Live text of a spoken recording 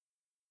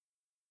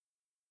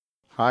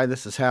Hi,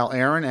 this is Hal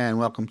Aaron, and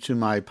welcome to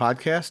my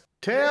podcast,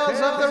 Tales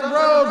of the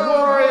Road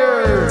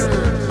Warriors!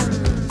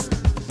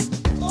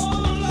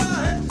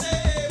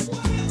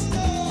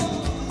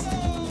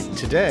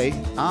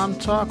 Today, I'm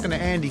talking to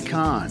Andy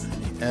Kahn.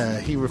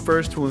 He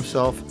refers to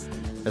himself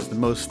as the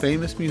most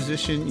famous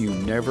musician you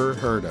never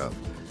heard of,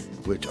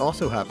 which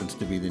also happens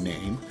to be the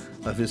name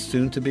of his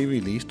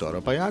soon-to-be-released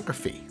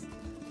autobiography.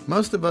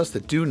 Most of us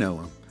that do know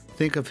him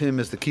think of him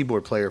as the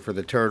keyboard player for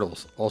the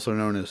Turtles, also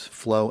known as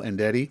Flo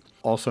and Eddie,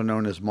 also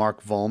known as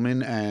Mark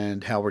Volman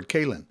and Howard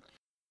Kaylan.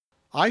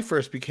 I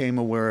first became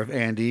aware of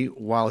Andy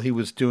while he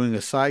was doing a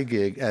side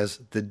gig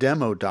as the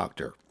Demo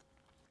Doctor,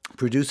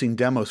 producing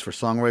demos for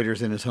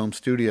songwriters in his home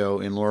studio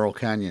in Laurel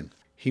Canyon.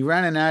 He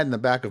ran an ad in the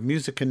back of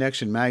Music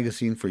Connection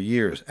magazine for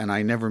years, and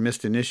I never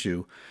missed an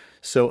issue,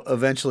 so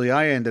eventually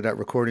I ended up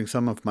recording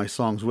some of my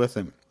songs with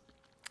him.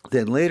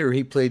 Then later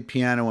he played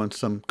piano on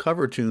some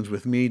cover tunes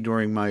with me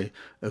during my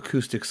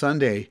Acoustic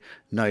Sunday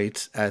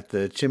nights at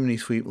the Chimney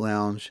Sweep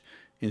Lounge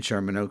in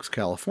Sherman Oaks,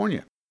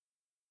 California.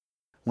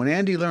 When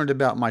Andy learned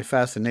about my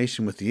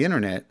fascination with the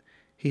internet,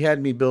 he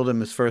had me build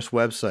him his first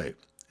website,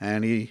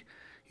 and he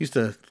used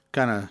to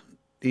kind of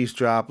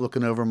eavesdrop,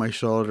 looking over my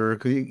shoulder.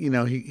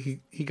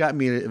 He got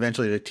me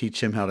eventually to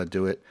teach him how to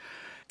do it.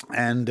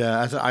 And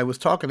as I was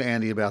talking to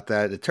Andy about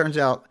that, it turns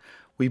out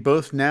we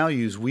both now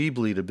use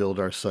Weebly to build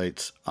our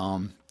sites.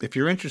 If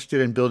you're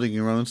interested in building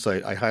your own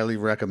site, I highly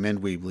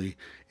recommend Weebly.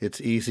 It's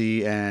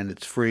easy and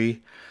it's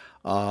free.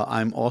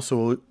 I'm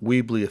also a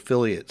Weebly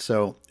affiliate,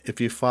 so if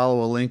you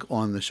follow a link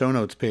on the show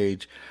notes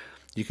page,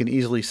 you can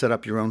easily set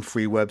up your own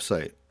free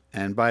website.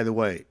 And by the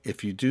way,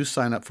 if you do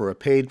sign up for a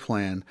paid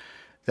plan,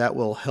 that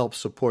will help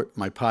support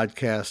my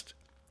podcast.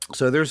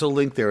 So there's a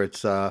link there.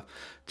 It's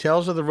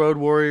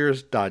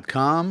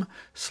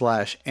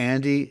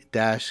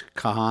talesoftheroadwarriors.com/Andy-Kahan,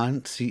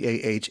 Cahan.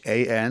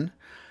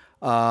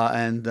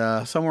 And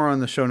somewhere on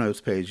the show notes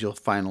page, you'll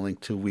find a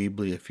link to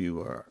Weebly if you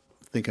are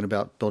thinking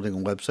about building a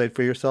website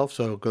for yourself,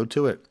 so go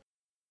to it.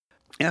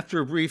 After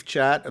a brief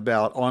chat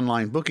about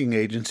online booking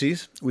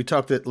agencies, we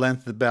talked at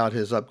length about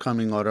his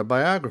upcoming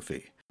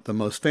autobiography, The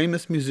Most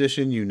Famous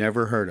Musician You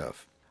Never Heard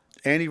Of.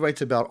 Andy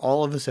writes about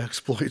all of his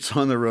exploits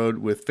on the road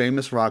with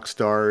famous rock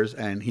stars,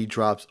 and he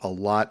drops a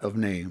lot of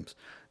names.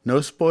 No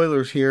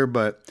spoilers here,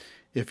 but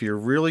if you're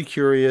really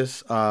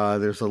curious,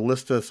 there's a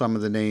list of some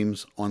of the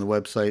names on the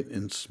website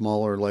in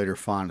smaller, lighter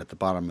font at the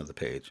bottom of the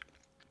page.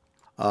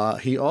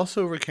 He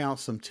also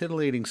recounts some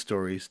titillating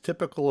stories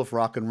typical of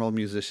rock and roll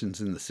musicians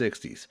in the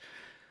 60s.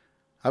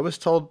 I was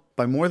told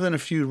by more than a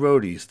few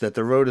roadies that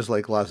the road is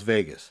like Las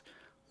Vegas.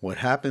 What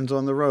happens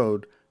on the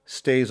road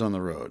stays on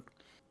the road.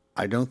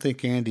 I don't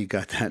think Andy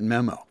got that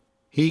memo.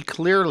 He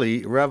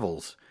clearly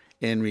revels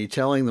in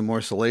retelling the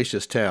more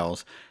salacious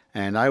tales,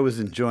 and I was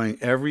enjoying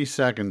every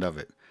second of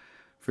it.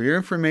 For your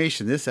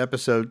information, this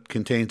episode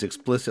contains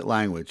explicit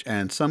language,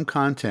 and some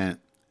content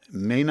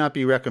may not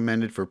be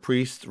recommended for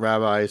priests,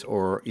 rabbis,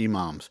 or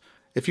imams.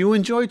 If you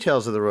enjoy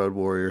Tales of the Road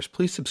Warriors,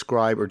 please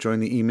subscribe or join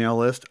the email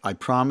list. I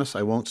promise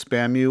I won't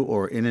spam you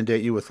or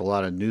inundate you with a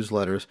lot of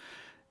newsletters.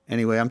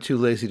 Anyway, I'm too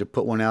lazy to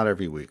put one out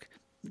every week.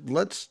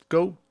 Let's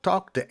go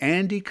talk to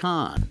Andy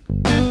Kahn.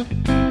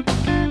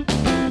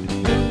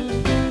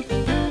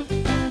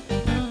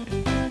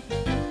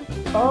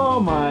 Oh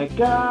my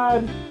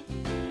God.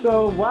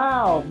 So,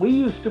 wow,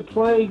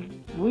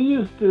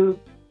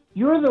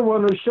 you're the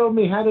one who showed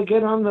me how to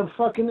get on the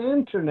fucking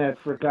internet,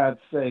 for God's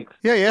sakes.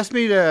 Yeah, you asked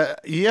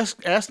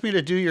me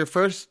to do your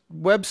first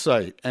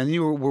website, and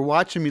you were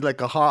watching me like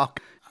a hawk.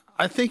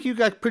 I think you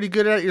got pretty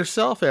good at it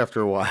yourself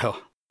after a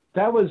while.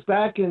 That was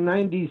back in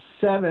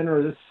 97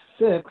 or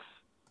 6.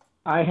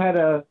 I had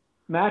a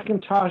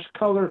Macintosh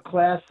Color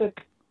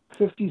Classic,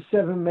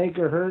 57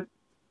 megahertz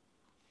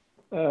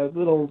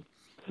little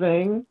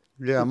thing.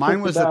 Yeah,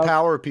 mine was the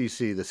Power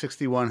PC, the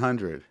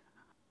 6100.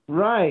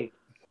 Right.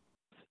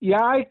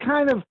 Yeah, I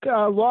kind of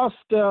got out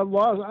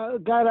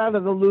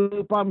of the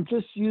loop. I'm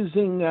just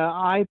using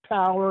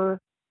iPower,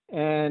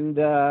 and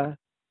I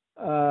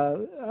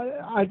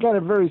got a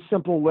very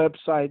simple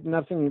website,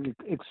 nothing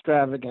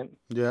extravagant.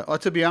 Yeah,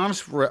 to be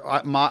honest,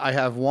 I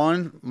have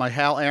one. My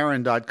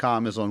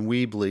HalAaron.com is on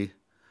Weebly,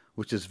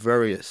 which is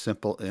very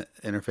simple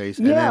interface.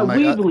 Yeah, and then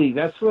Weebly,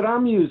 that's what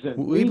I'm using.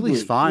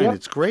 Weebly's fine. Yep,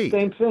 it's great.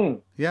 Same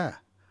thing. Yeah.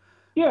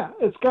 Yeah,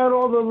 it's got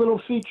all the little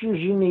features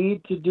you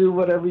need to do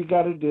whatever you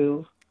got to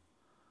do.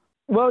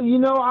 Well,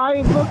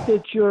 I looked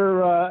at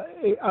your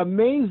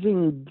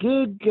amazing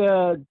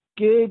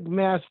gig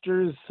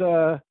masters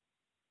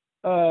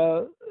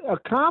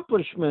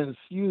accomplishments.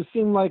 You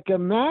seem like a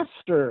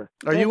master.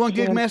 Are you on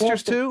Gig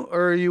Masters too,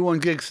 or are you on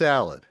Gig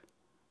Salad?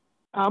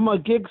 I'm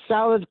on Gig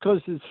Salad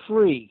because it's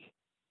free.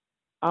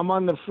 I'm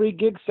on the free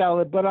Gig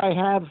Salad, but I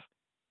have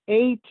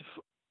 8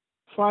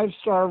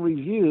 5-star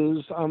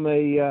reviews. I'm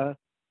a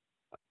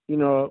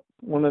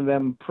one of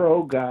them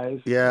pro guys.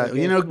 Yeah,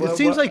 it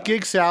seems like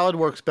Gig Salad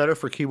works better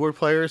for keyboard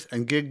players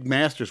and Gig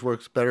Masters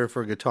works better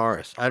for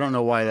guitarists. I don't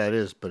know why that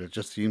is, but it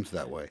just seems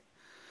that way.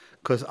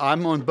 Because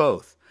I'm on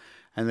both.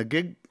 And the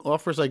gig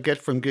offers I get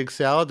from Gig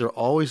Salad, they're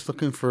always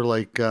looking for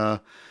like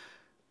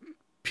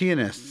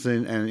pianists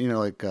and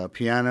like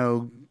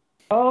piano.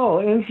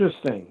 Oh,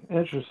 interesting,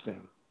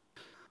 interesting.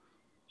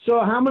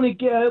 So how many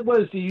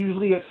was it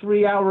usually a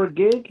 3 hour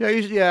gig?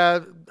 Yeah,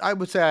 I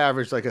would say I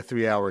averaged like a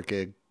 3 hour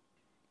gig.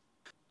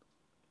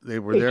 They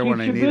were It there when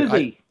keeps I you needed.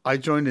 busy. I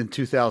joined in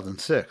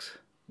 2006,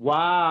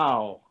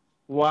 Wow.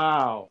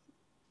 Wow.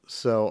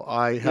 so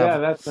I Yeah,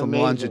 have that's some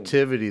amazing.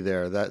 longevity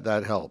there.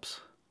 That helps.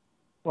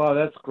 Wow,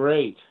 that's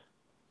great.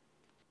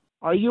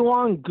 Are you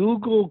on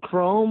Google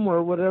Chrome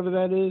or whatever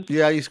that is?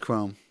 Yeah, I use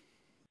Chrome.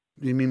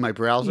 You mean my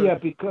browser? Yeah,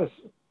 because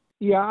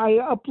yeah, I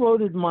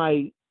uploaded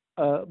my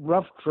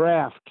rough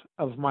draft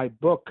of my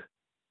book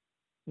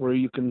where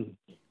you can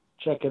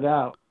check it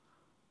out.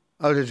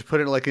 Oh, did you put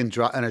it like in a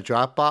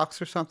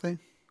Dropbox or something?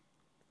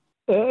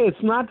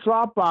 It's not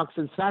Dropbox.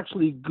 It's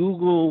actually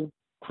Google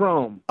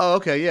Chrome. Oh,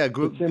 okay, yeah,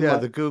 It's in yeah, my.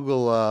 the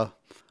Google. Oh,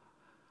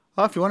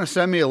 if you want to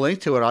send me a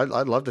link to it,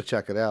 I'd love to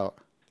check it out.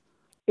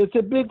 It's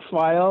a big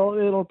file.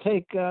 It'll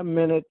take a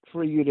minute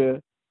for you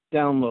to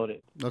download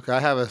it. Okay, I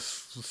have a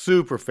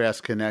super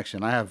fast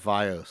connection. I have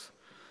Vios.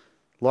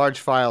 Large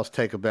files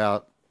take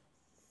about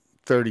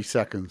 30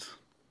 seconds.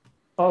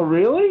 Oh,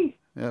 really?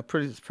 Yeah,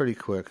 it's pretty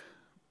quick.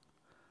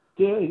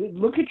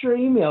 Look at your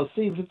email.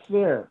 See if it's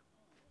there.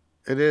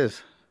 It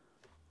is.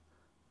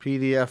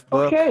 PDF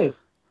book. Okay.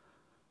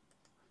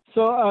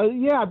 So,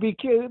 yeah,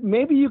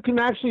 maybe you can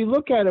actually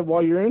look at it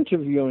while you're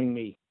interviewing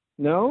me.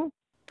 No?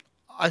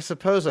 I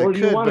suppose I Or do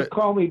you could, want to but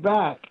call me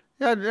back?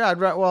 yeah,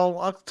 well,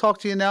 I'll talk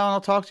to you now, and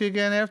I'll talk to you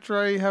again after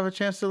I have a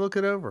chance to look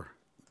it over.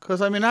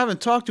 Because I mean, I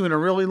haven't talked to you in a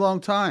really long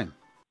time.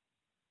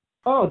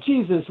 Oh,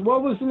 Jesus.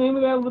 What was the name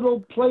of that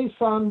little place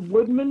on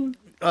Woodman?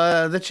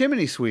 The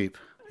Chimney Sweep.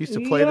 Used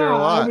to play there Yeah, a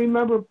I lot.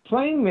 remember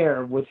playing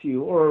there with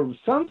you or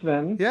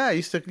something. Yeah,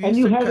 I And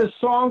you had a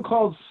song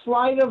called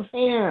Sleight of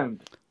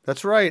Hand.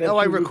 That's right. That Oh,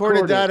 I you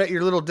recorded that recorded. at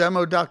your little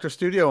demo Dr.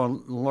 Studio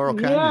in Laurel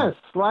Canyon. Yes,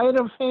 Sleight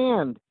of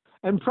Hand.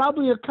 And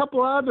probably a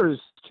couple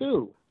others,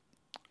 too.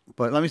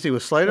 But let me see.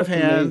 With Sleight of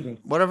That's Hand, amazing.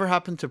 whatever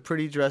happened to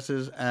Pretty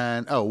Dresses,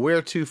 and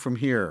Where to from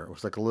here? It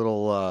was like a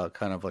little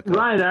kind of like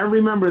Right, I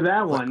remember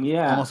that like, one,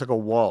 yeah. almost like a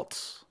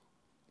waltz.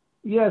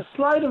 Yeah,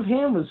 Sleight of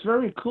Hand was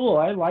very cool.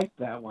 I liked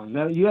that one.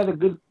 You had a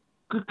good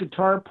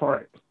guitar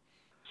part.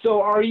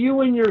 So are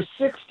you in your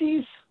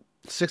 60s?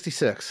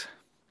 66.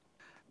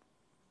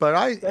 But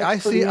I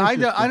That's see pretty I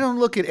interesting. don't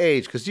look at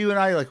age because you and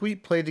I like we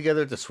played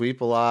together at the sweep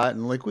a lot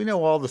and like we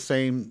know all the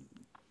same.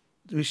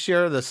 We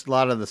share this a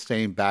lot of the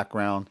same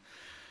background.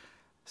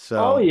 Oh,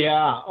 So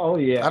yeah. Oh, I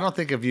yeah. don't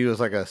think of you as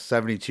like a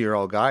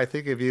 72-year-old guy. I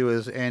think of you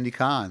as Andy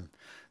Kahn,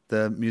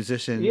 the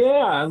musician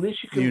Yeah, at least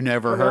you you can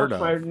never heard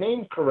pronounce my of,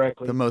 name the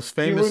correctly. most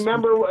Do you famous.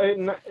 remember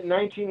in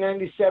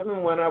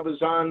 1997 when I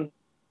was on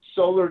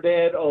Solar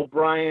Dad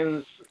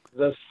O'Brien's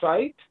The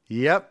Site?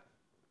 Yep.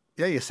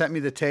 Yeah, you sent me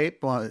the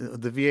tape,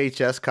 the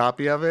VHS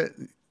copy of it.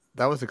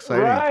 That was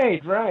exciting.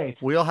 Right, right.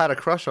 We all had a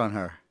crush on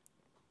her.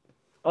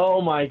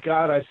 Oh, my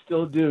God, I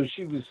still do.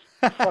 She was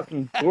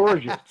fucking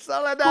gorgeous. Gorgeous.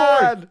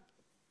 Soledad.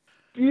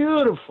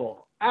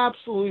 Beautiful.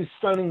 Absolutely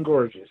stunning,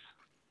 gorgeous.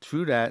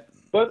 True that.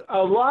 But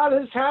a lot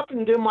has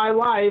happened in my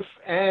life,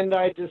 and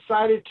I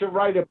decided to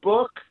write a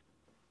book.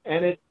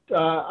 And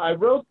I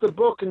wrote the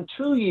book in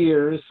 2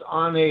 years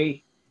on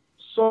a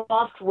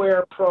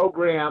software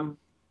program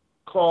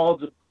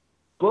called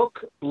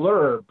Book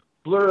Blurb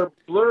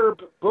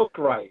Book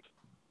Write.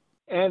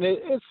 And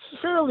it's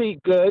fairly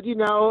good. You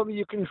know,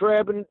 you can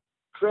drag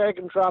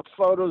and drop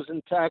photos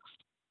and text,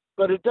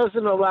 but it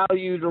doesn't allow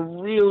you to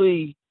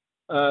really,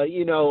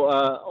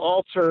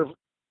 alter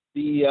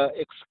the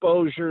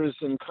exposures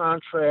and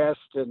contrast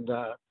and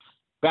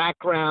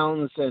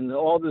backgrounds and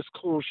all this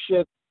cool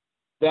shit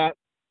that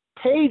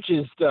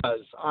Pages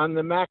does on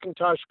the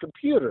Macintosh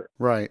computer.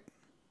 Right.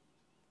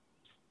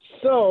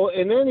 So,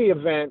 in any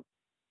event,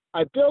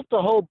 I built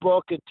the whole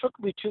book. It took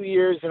me 2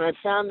 years, and I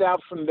found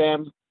out from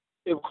them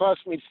it would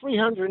cost me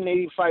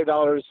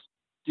 $385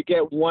 to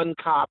get one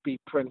copy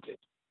printed.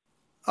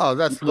 Oh,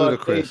 that's Because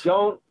ludicrous.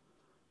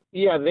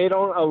 they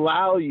don't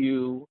allow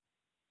you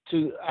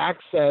to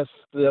access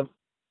the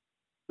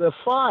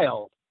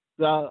file,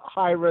 the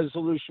high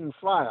resolution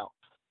file.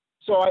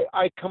 So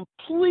I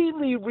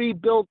completely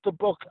rebuilt the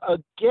book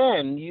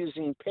again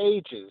using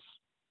Pages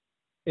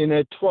in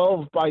a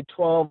 12 by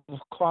 12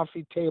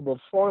 coffee table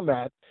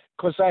format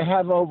because I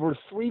have over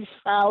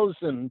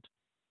 3,000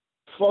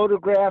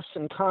 photographs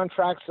and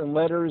contracts and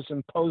letters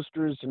and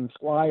posters and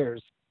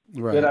flyers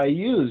that I Right.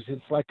 use.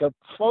 It's like a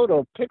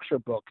photo picture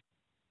book.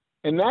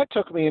 And that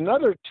took me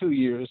another 2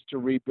 years to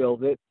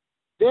rebuild it.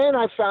 Then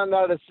I found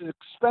out it's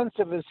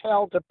expensive as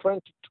hell to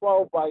print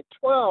 12 by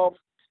 12.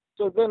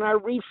 So then I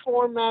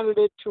reformatted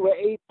it to an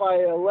 8 by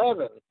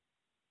 11.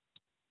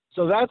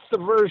 So that's the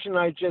version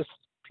I just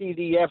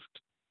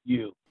PDF'd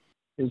you,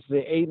 is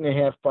the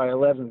 8.5 by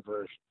 11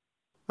 version.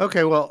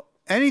 Okay, well,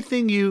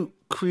 anything you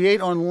create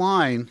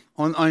online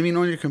on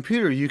your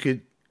computer, you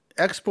could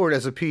export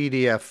as a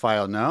PDF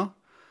file, no?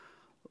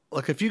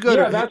 Like if you go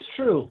Yeah, to that's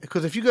true.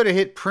 because if you go to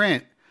hit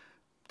print,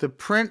 the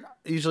print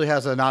usually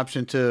has an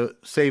option to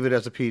save it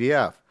as a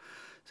PDF.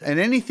 And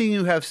anything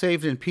you have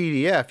saved in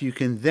PDF, you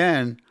can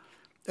then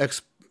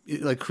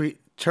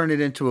turn it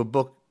into a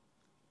book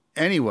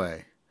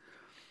anyway.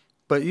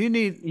 But you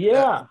need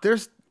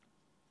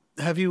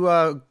have you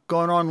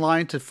gone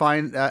online to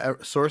find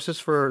sources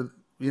for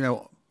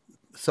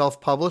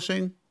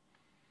self-publishing?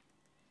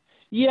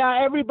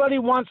 Yeah, everybody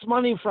wants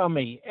money from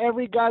me.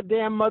 Every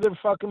goddamn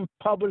motherfucking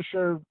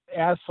publisher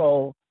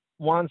asshole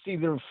wants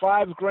either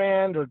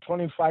 $5,000 or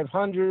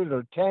 $2,500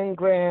 or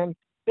 $10,000.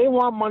 They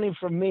want money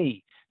from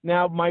me.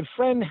 Now, my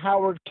friend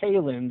Howard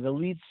Kalin, the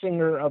lead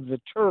singer of the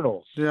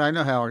Turtles. Yeah, I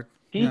know Howard.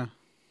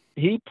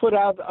 He put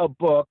out a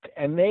book,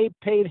 and they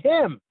paid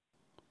him.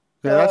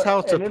 Yeah, that's how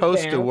it's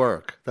supposed to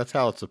work. That's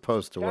how it's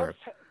supposed to work.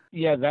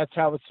 Yeah, that's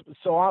how it's.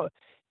 So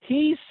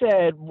he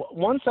said,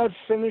 once I've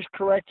finished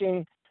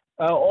correcting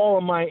all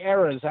of my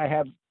errors, I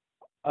have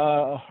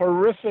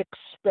horrific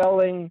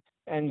spelling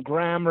and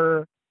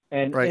grammar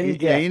and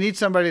index. Yeah, you need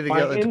somebody to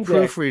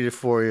proofread it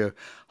for you.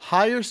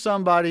 Hire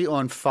somebody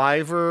on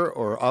Fiverr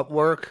or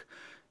Upwork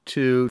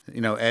to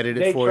edit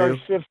it for you.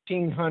 They charge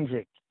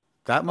 $1,500.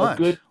 That much?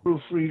 A good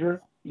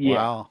proofreader. Yeah.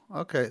 Wow.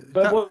 Okay.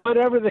 But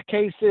whatever the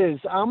case is,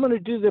 I'm going to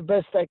do the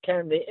best I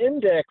can. The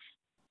index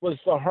was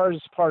the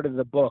hardest part of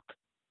the book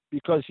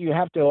because you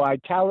have to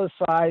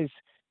italicize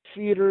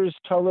theaters,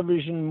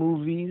 television,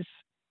 movies,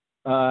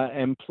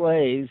 and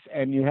plays,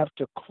 and you have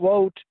to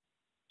quote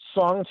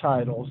song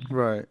titles.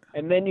 Right.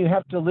 And then you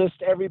have to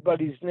list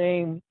everybody's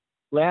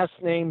last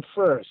name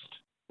first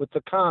with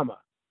the comma.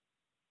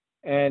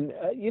 And,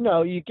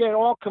 you get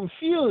all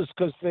confused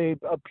because they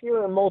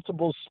appear in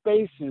multiple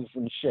spaces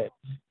and shit.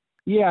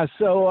 Yeah,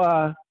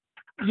 so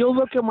you'll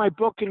look at my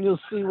book and you'll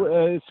see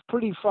it's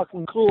pretty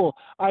fucking cool.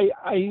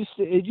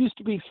 It used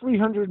to be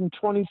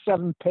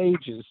 327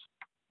 pages,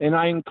 and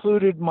I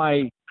included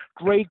my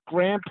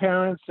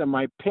great-grandparents and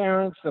my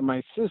parents and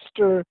my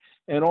sister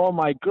and all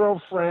my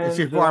girlfriends. Is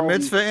your bar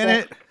mitzvah in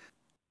it?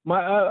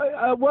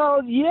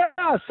 Well,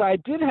 yes, I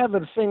did have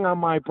a thing on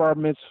my bar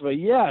mitzvah,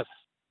 yes.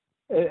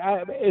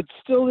 It's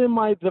still in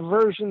the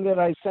version that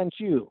I sent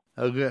you.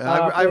 Okay.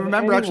 I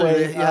remember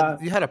anyway,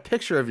 actually you had a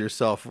picture of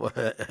yourself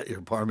at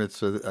your bar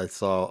mitzvah that I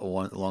saw a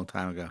long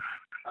time ago.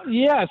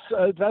 Yes,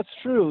 that's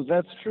true.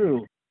 That's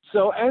true.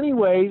 So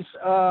anyways...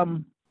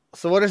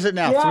 so what is it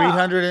now?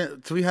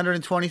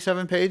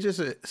 327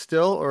 pages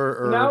still?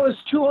 or Now it's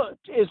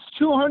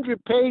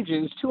 200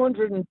 pages,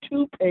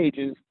 202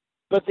 pages,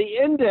 but the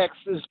index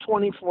is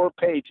 24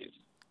 pages.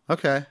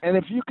 Okay. And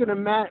if you can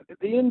imagine,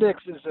 the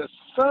index is a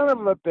son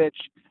of a bitch.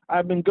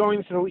 I've been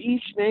going through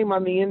each name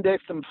on the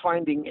index and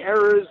finding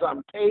errors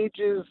on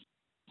pages,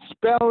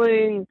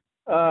 spelling,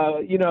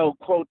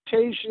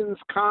 quotations,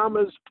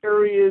 commas,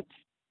 periods,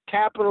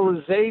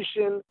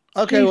 capitalization.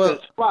 Okay,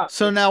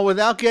 so now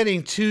without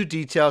getting too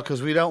detailed,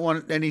 because we don't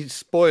want any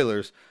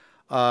spoilers,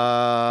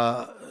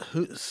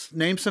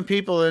 name some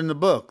people in the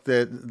book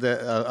that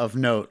of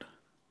note.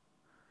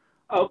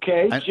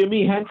 Okay,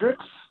 Jimi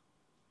Hendrix.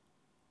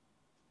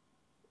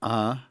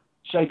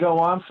 Should I go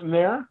on from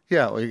there?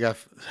 Yeah, well, you got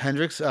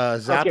Hendrix,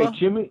 Zappa. Okay,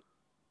 Jimmy,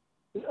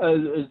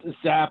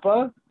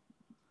 Zappa.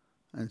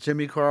 And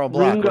Jimmy Carl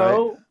Black,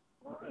 Ringo,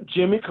 right?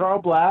 Jimmy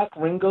Carl Black,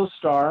 Ringo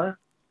Starr,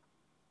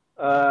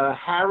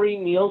 Harry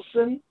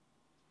Nilsson,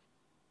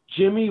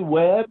 Jimmy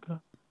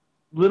Webb,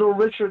 Little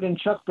Richard and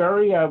Chuck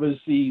Berry. I was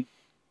the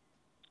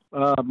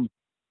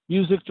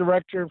music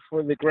director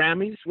for the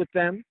Grammys with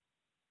them,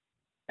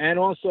 and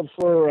also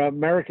for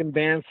American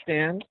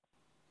Bandstand.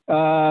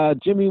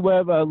 Jimmy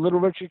Webb, Little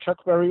Richard,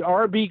 Chuck Berry,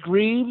 R.B.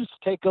 Greaves,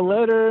 Take a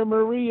Letter,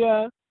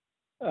 Maria.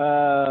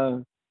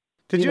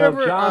 Did you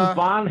ever John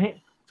Bonham?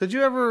 Did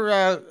you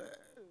ever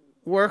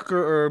work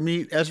or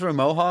meet Ezra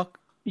Mohawk?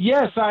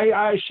 Yes,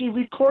 she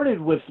recorded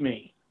with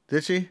me.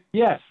 Did she?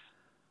 Yes.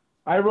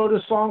 I wrote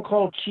a song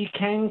called Chi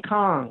Kang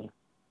Kong,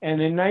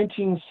 and in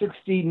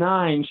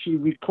 1969 she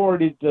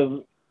recorded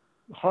the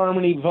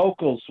harmony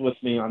vocals with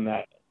me on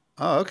that.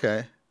 Oh,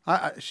 okay.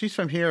 She's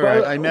from here.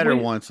 I met her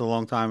once a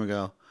long time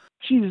ago.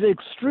 She's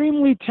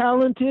extremely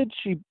talented.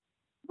 She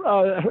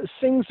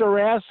sings her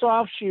ass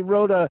off. She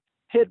wrote a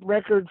hit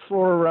record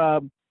for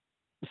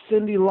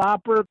Cyndi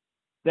Lauper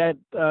that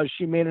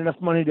she made enough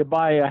money to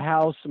buy a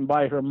house and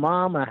buy her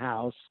mom a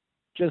house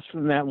just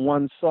from that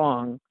one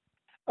song.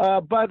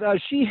 But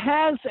she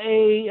has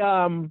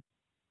a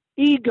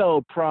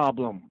ego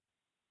problem.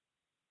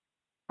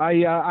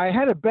 I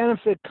had a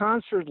benefit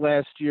concert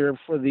last year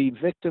for the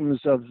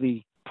victims of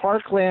the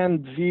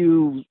Parkland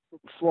View,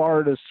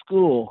 Florida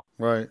school.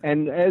 Right.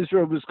 And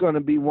Ezra was going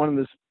to be one of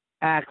the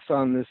acts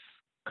on this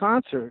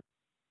concert.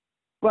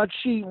 But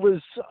she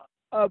was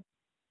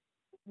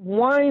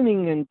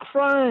whining and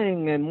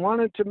crying and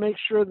wanted to make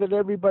sure that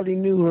everybody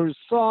knew her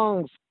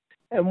songs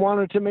and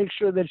wanted to make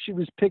sure that she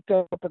was picked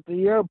up at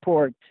the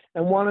airport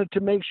and wanted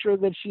to make sure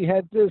that she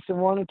had this and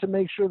wanted to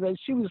make sure that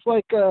she was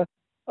like a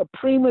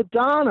prima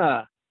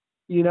donna,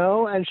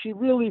 and she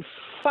really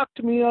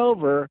fucked me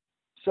over.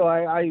 So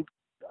I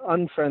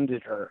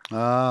unfriended her.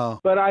 Oh.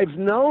 But I've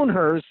known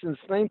her since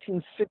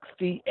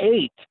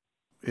 1968.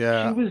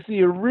 Yeah. She was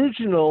the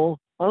original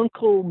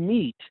Uncle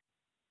Meat.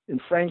 in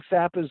Frank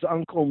Zappa's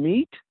Uncle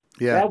Meat.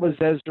 Yeah. That was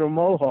Ezra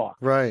Mohawk.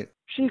 Right.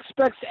 She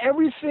expects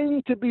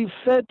everything to be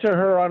fed to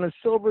her on a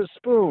silver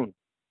spoon.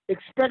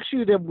 Expects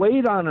you to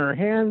wait on her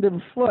hand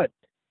and foot,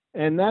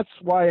 and that's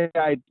why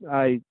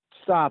I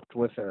stopped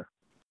with her.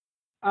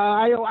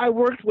 I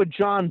worked with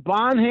John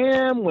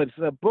Bonham, with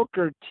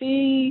Booker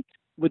T,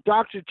 with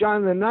Dr.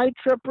 John the Night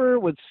Tripper,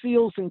 with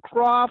Seals and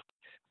Croft.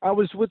 I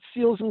was with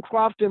Seals and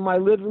Croft in my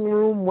living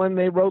room when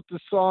they wrote the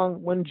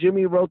song, when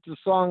Jimmy wrote the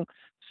song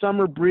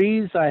Summer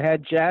Breeze. I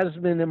had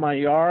jasmine in my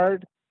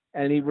yard,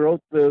 and he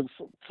wrote the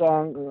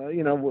song,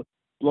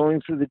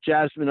 blowing through the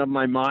jasmine of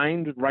my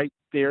mind, right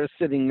there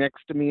sitting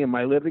next to me in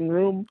my living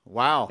room.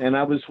 Wow. And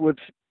I was with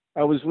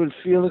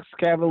Felix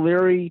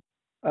Cavalieri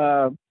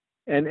and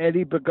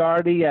Eddie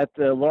Bagardi at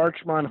the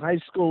Larchmont High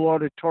School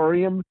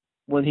auditorium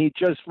when he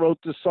just wrote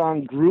the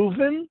song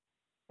Groovin',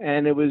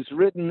 and it was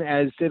written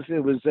as if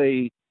it was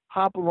a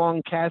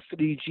Hopalong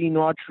Cassidy Gene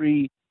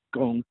Autry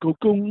gong go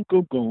gong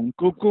go gong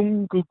go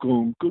gong go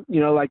gong,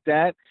 like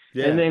that.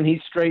 Yeah. And then he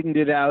straightened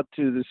it out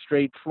to the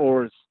straight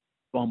floors,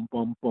 bum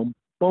bum bum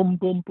bum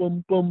bum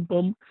bum bum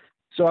bum.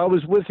 So I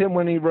was with him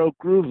when he wrote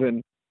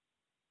Groovin'.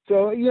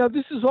 So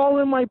this is all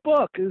in my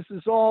book. This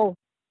is all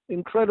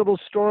incredible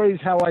stories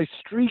how I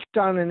streaked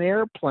on an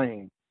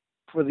airplane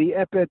for the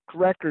Epic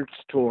Records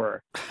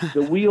tour.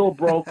 The wheel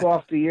broke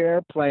off the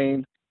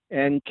airplane,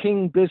 and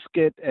King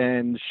Biscuit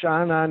and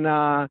Sha Na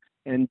Na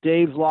and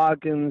Dave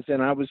Loggins,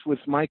 and I was with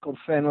Michael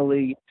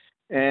Fennelly,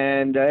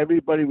 and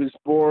everybody was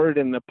bored,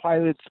 and the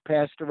pilots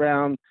passed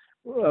around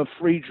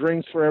free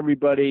drinks for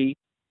everybody.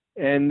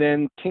 And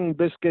then King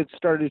Biscuit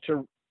started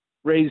to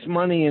raise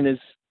money in his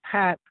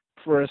hat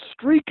for a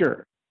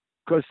streaker,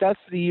 because that's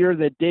the year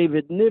that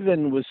David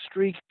Niven was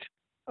streaked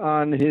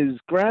on his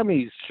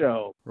Grammys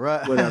show,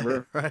 right.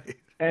 Whatever. Right.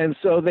 And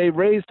so they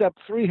raised up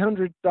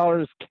 $300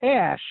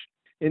 cash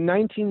in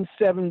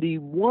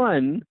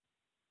 1971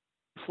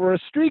 for a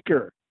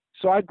streaker.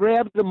 So I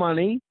grabbed the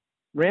money,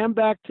 ran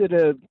back to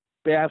the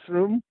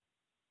bathroom,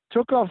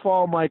 took off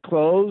all my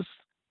clothes,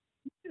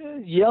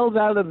 yelled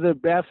out of the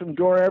bathroom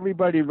door,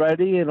 "Everybody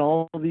ready?" And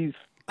all these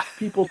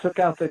people took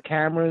out their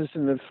cameras,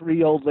 and the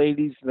three old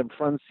ladies in the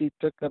front seat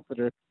took up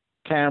their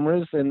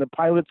cameras, and the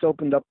pilots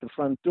opened up the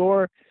front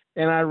door,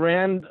 and I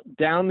ran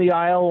down the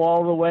aisle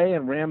all the way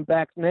and ran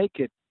back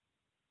naked.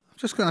 I'm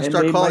just going to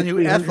start calling you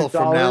Ethel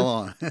from now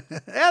on.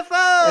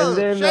 Ethel! And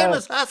then,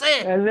 Seamus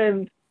Hussey! And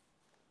then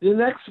the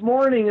next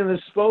morning in the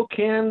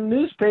Spokane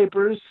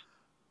newspapers,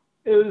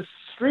 it was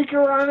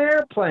Streaker on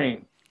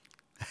Airplane.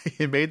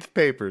 You made the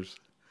papers.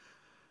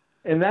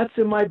 And that's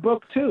in my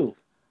book, too.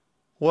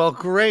 Well,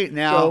 great.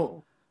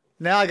 Now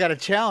I got a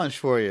challenge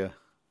for you,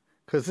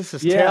 because this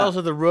is Tales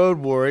of the Road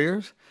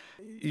Warriors.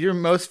 You're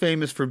most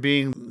famous for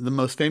being the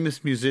most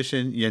famous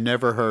musician you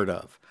never heard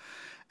of.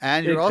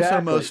 And you're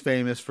also most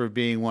famous for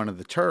being one of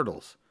the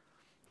Turtles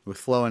with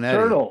Flo and Eddie.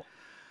 Turtle.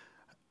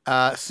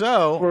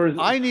 So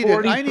I need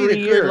a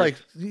good,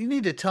 you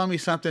need to tell me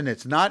something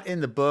that's not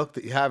in the book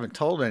that you haven't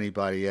told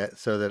anybody yet,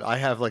 so that I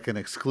have like an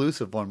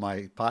exclusive on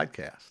my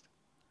podcast.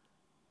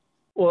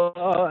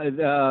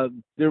 Well,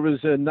 there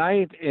was a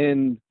night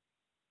in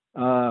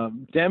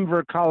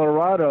Denver,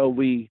 Colorado.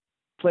 We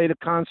played a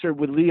concert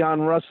with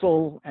Leon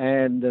Russell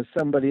and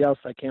somebody else.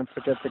 I can't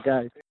forget the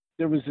guy.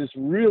 There was this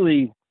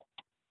really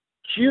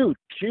cute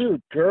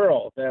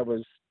girl that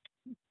was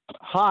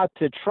hot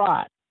to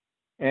trot.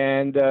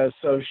 And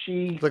so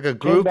she like a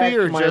groupie,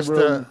 or just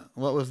room.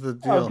 What was the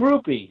deal? A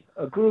groupie,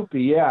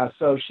 yeah.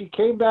 So she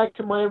came back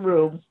to my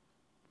room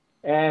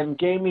and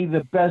gave me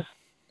the best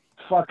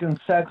fucking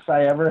sex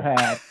I ever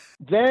had.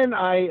 Then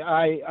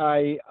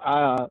I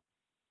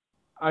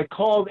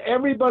called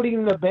everybody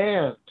in the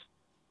band.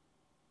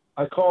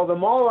 I called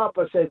them all up.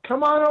 I said,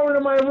 "Come on over to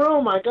my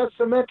room. I got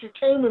some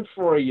entertainment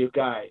for you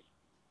guys."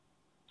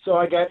 So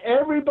I got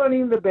everybody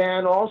in the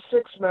band, all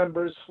 6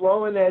 members,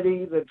 Flo and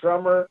Eddie, the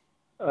drummer,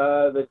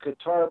 the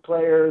guitar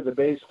player, the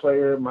bass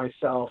player,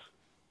 myself.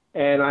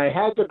 And I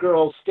had the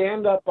girl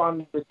stand up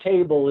on the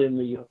table in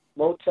the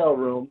motel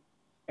room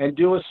and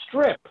do a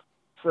strip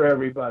for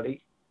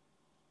everybody.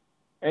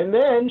 And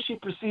then she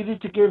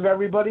proceeded to give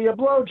everybody a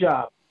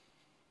blowjob.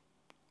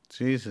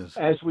 Jesus.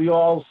 As we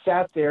all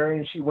sat there,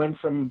 and she went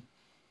from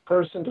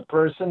person to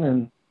person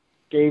and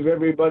gave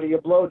everybody a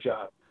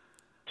blowjob.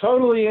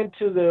 Totally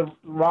into the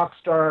rock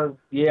star.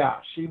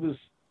 Yeah, she was.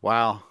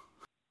 Wow.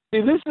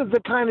 See, this is the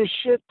kind of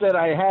shit that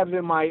I have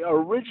in my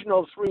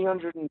original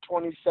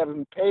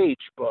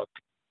 327-page book.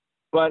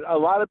 But a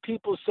lot of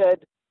people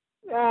said,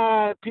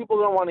 people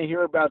don't want to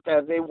hear about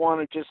that. They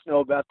want to just know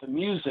about the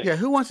music. Yeah,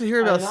 who wants to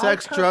hear about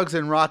sex, drugs,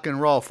 and rock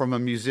and roll from a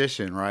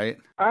musician, right?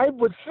 I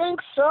would think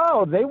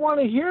so. They want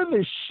to hear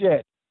this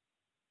shit.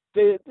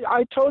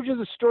 I told you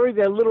the story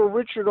that Little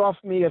Richard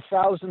offered me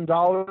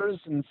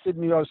 $1,000 in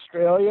Sydney,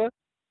 Australia,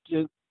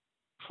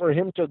 for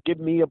him to give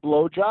me a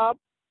blowjob.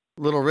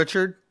 Little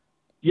Richard?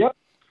 Yep.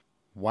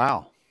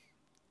 Wow.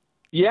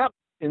 Yep,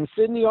 in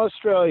Sydney,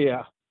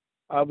 Australia.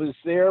 I was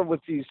there with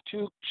these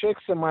 2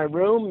 chicks in my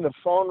room. The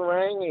phone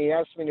rang. He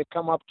asked me to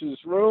come up to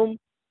his room.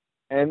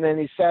 And then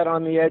he sat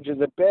on the edge of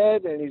the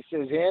bed and he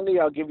says, Andy,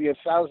 I'll give you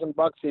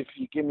 $1,000 if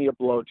you give me a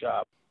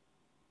blowjob.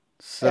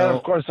 And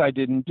of course I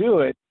didn't do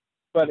it.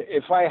 But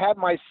if I had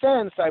my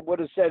sense, I would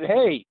have said,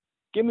 hey,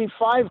 give me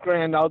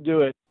 $5,000, I'll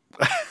do it.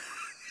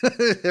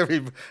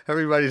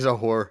 Everybody's a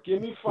whore.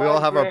 Give me $5,000. We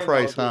all have our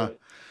price, huh?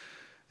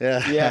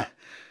 Yeah. Yeah.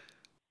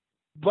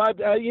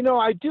 But,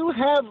 I do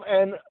have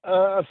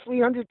a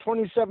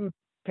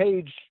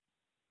 327-page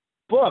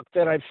book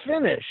that I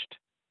finished,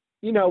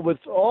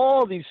 with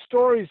all these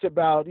stories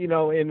about,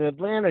 in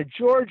Atlanta,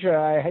 Georgia,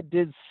 I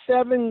did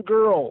 7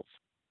 girls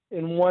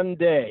in one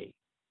day.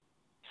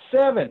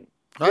 7.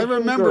 I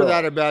remember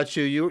that about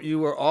you. You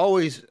were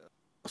always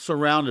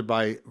surrounded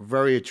by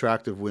very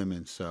attractive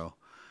women, so.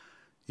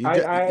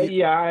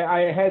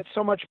 I had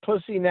so much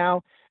pussy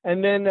now.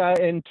 And then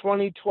in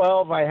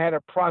 2012, I had a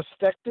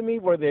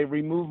prostatectomy where they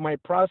removed my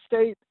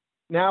prostate.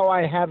 Now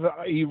I have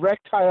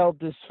erectile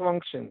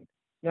dysfunction.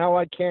 Now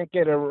I can't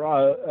get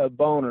a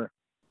boner.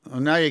 Well,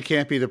 now you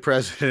can't be the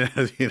president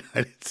of the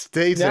United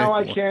States now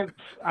anymore.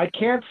 I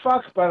can't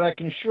fuck, but I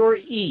can sure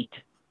eat.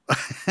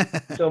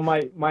 So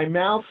my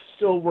mouth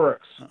still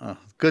works.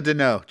 Good to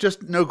know.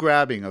 Just no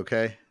grabbing,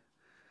 okay?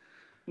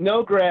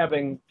 No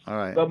grabbing. All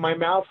right. But my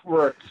mouth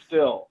works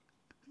still.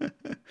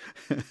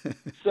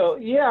 So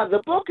yeah,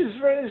 the book is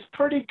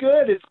pretty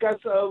good. It's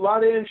got a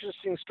lot of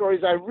interesting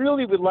stories. I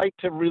really would like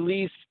to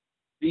release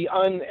the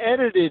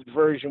unedited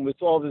version with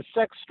all the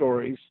sex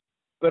stories,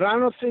 but I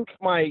don't think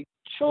my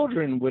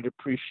children would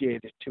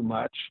appreciate it too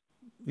much.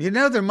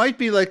 There might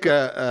be like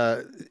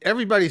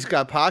everybody's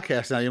got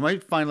podcasts now. You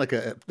might find like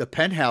the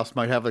Penthouse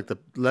might have like the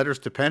Letters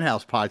to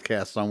Penthouse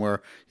podcast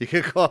somewhere. You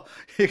could go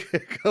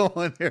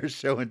on their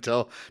show and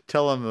tell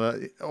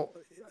them.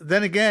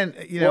 Then again,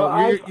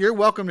 you're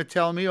welcome to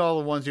tell me all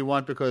the ones you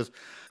want because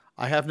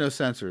I have no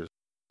censors.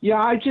 Yeah,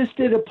 I just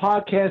did a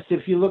podcast.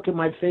 If you look at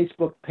my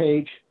Facebook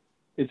page,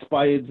 it's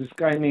by this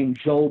guy named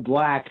Joel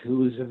Black,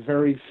 who is a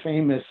very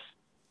famous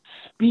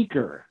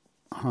speaker.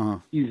 Huh.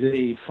 He's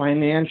a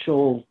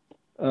financial,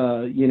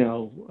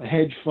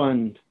 hedge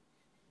fund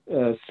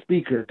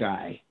speaker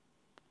guy.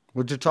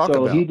 What'd you talk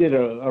about? So he did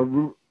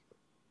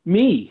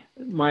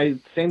my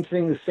same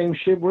thing, the same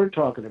shit we're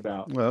talking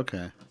about. Well,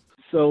 okay.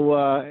 So,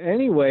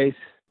 anyways.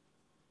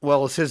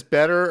 Well, is his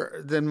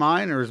better than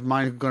mine, or is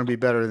mine going to be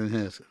better than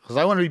his? Because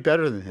I want to be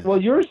better than his.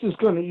 Well, yours is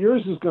going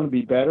to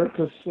be better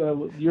because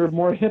you're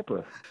more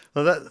hipper.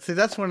 Well,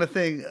 that's one of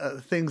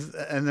the things,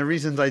 and the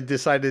reasons I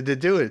decided to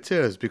do it too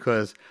is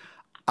because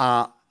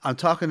I'm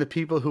talking to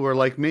people who are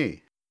like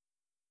me,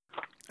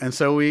 and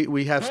so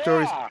we have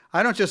stories.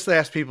 I don't just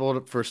ask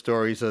people for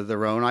stories of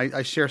their own.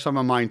 I share some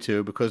of mine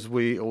too because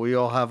we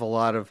all have a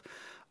lot of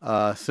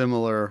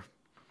similar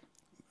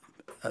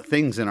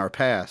things in our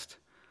past.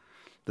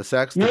 The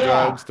sex, the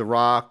drugs, the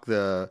rock,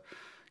 I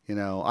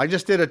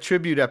just did a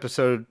tribute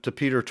episode to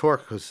Peter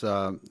Tork because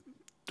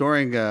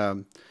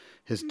during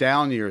his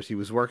down years, he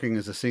was working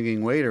as a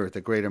singing waiter at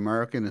the Great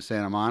American in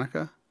Santa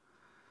Monica.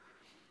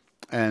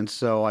 And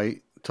so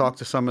I talked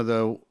to some of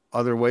the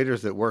other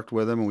waiters that worked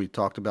with him, and we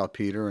talked about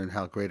Peter and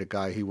how great a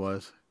guy he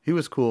was. He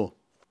was cool.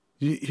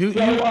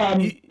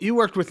 You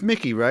worked with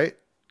Mickey, right?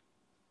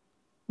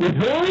 With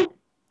who?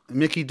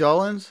 Mickey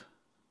Dolenz?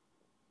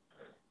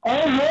 Oh,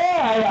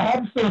 yeah, I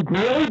have some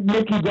great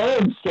Mickey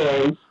Dolenz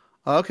stories.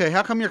 Okay,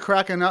 how come you're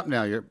cracking up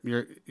now? Your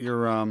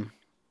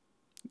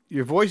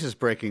voice is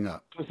breaking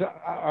up.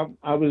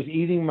 I was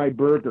eating my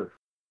burger,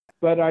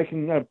 but I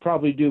can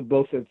probably do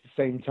both at the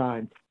same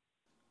time.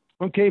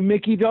 Okay,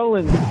 Mickey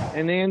Dolenz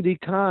and Andy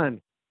Kahn.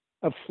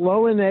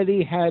 Flo and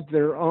Eddie had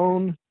their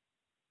own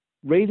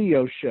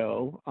radio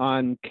show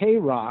on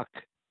K-Rock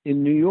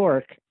in New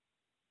York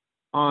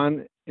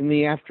in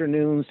the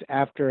afternoons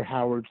after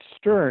Howard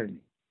Stern.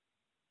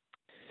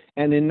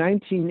 And in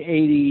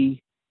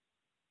 1986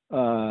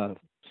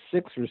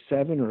 or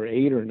 7 or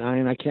 8 or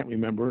 9, I can't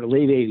remember,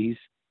 late 80s,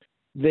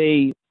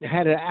 they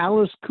had an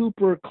Alice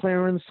Cooper,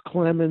 Clarence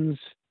Clemens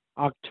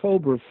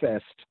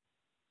Oktoberfest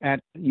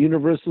at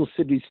Universal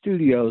City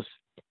Studios,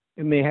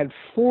 and they had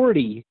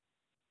 40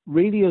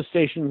 radio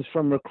stations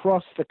from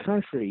across the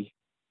country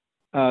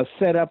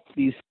set up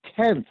these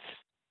tents,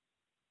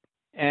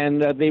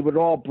 and they would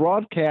all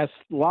broadcast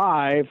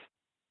live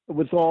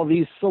with all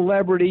these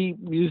celebrity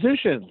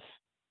musicians.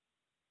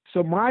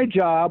 So my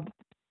job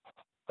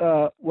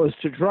was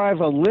to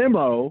drive a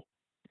limo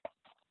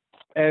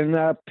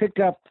and pick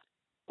up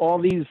all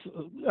these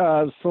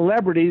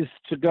celebrities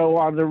to go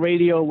on the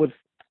radio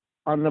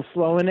on the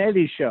Flo and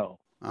Eddie show.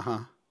 Uh-huh.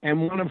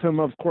 And one of them,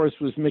 of course,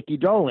 was Mickey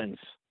Dolenz.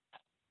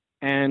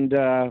 And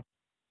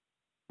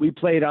we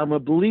played I'm a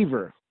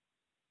Believer.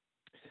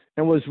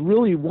 And it was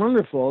really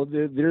wonderful.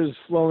 There's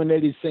Flo and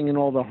Eddie singing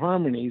all the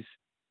harmonies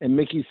and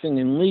Mickey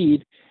singing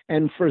lead.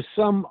 And for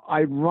some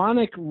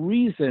ironic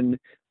reason,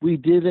 we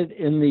did it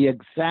in the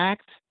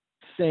exact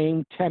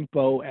same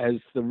tempo as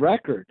the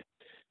record.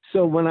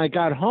 So when I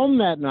got home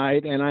that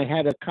night and I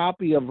had a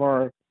copy of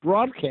our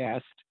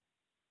broadcast,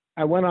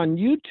 I went on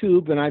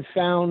YouTube and I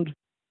found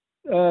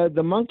the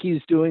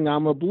Monkees doing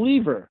I'm a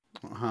Believer.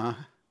 Uh-huh.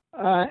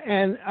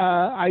 and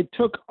I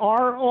took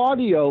our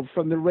audio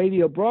from the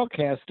radio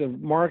broadcast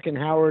of Mark and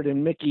Howard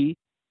and Mickey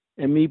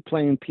and me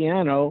playing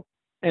piano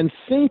and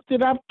synced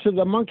it up to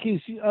the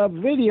Monkees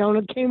video,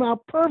 and it came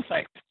out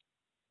perfect.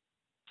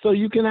 So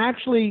you can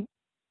actually,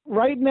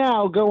 right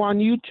now, go on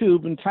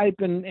YouTube and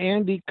type in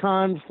Andy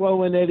Kahn,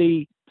 Flo and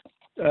Eddie,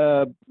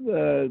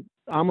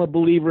 I'm a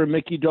Believer,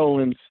 Mickey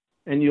Dolenz,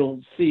 and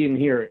you'll see and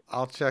hear it.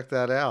 I'll check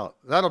that out.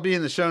 That'll be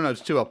in the show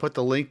notes too. I'll put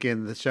the link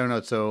in the show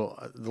notes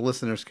so the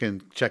listeners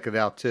can check it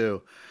out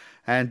too.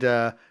 And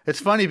it's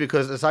funny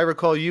because, as I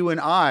recall, you and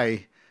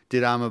I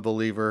did "I'm a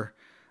Believer"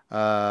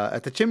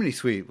 at the Chimney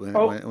Suite when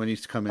you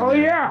used to come in. Oh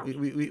there. yeah,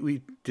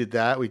 we did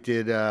that. We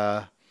did,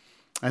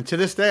 and to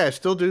this day, I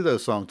still do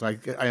those songs.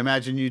 I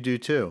imagine you do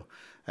too.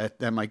 At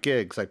my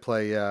gigs, I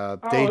play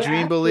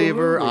 "Daydream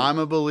Believer," "I'm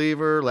a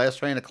Believer," "Last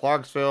Train to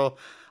Clarksville."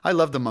 I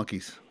love the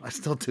Monkees. I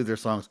still do their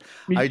songs.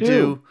 Me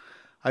too.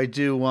 I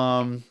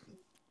do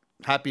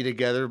 "Happy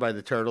Together" by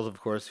the Turtles,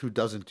 of course. Who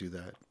doesn't do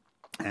that?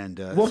 And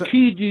what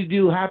key do you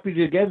do "Happy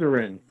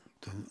Together" in?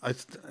 I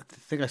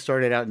think I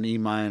started out in E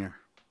minor.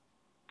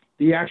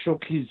 The actual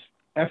key's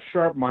F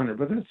sharp minor,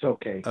 but that's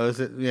okay. Oh, is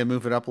it? Yeah,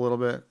 move it up a little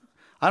bit.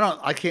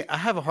 I can't. I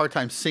have a hard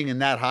time singing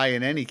that high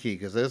in any key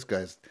because those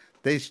guys,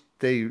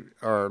 they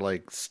are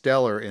like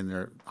stellar in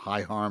their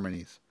high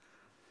harmonies.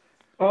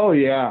 Oh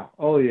yeah,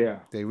 oh yeah.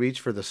 They reach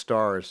for the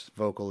stars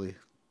vocally,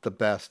 the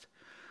best.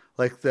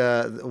 Like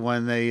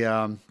when they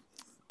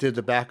did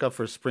the backup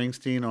for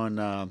Springsteen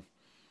on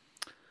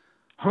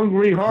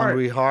Hungry Heart.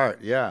 Hungry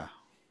Heart, yeah.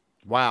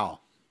 Wow.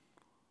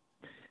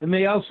 And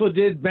they also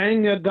did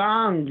 "Bang a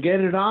Gong, Get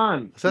It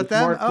On." Is that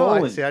them? Mark Oh,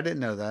 Bolan. I see. I didn't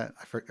know that.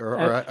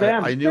 That's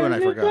them. I knew and I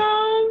Bang a forgot.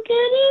 gong, get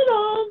it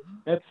on.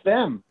 That's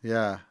them.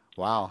 Yeah.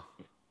 Wow.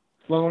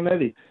 Flo and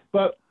Eddie.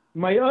 But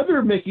my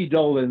other Mickey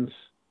Dolenz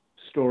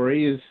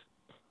story is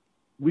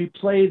we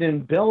played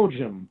in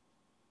Belgium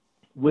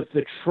with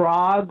the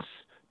Trogs,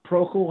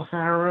 Procol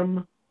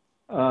Harum.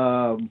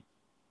 The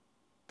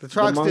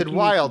Trogs did Monkees,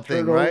 Wild the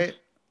Thing, Turtles. right?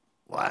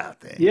 Wild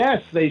Thing.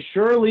 Yes, they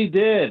surely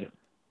did.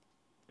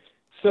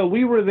 So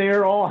we were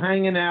there all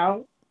hanging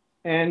out,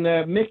 and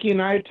Mickey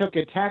and I took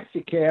a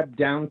taxi cab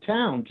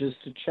downtown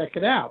just to check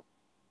it out.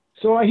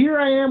 So here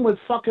I am with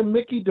fucking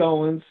Mickey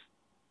Dolenz.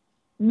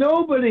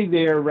 Nobody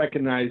there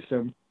recognized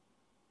him.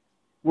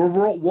 We're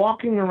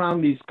walking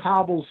around these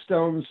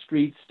cobblestone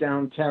streets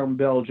downtown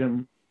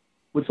Belgium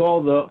with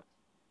all the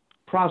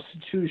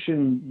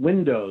prostitution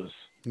windows.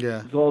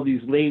 Yeah. With all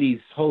these ladies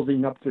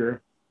holding up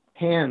their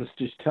hands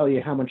to tell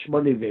you how much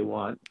money they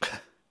want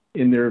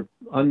in their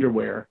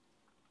underwear.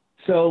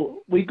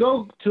 So we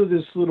go to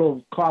this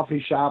little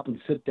coffee shop and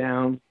sit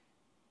down.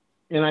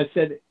 And I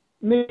said,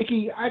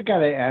 Mickey, I got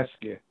to ask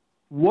you,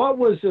 what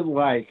was it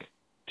like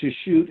to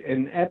shoot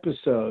an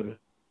episode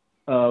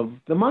of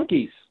The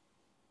Monkees?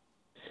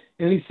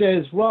 And he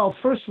says, well,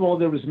 first of all,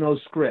 there was no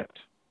script.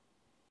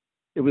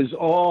 It was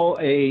all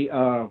a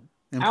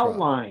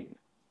outline.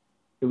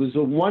 It was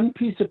a one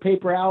piece of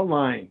paper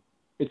outline.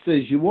 It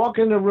says you walk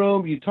in the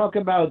room, you talk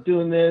about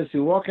doing this,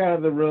 you walk out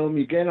of the room,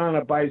 you get on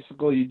a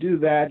bicycle, you do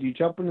that, you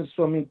jump in the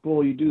swimming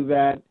pool, you do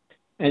that,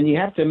 and you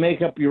have to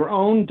make up your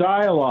own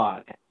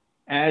dialogue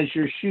as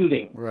you're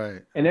shooting.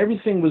 Right. And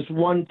everything was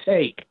one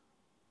take.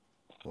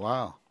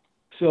 Wow.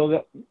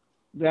 So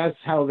that's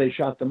how they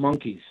shot The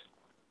Monkees.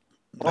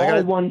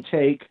 All one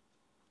take.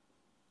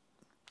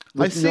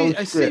 I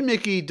see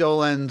Mickey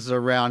Dolenz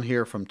around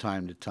here from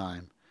time to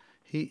time.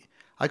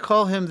 I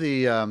call him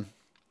the. I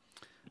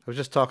was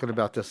just talking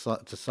about this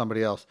to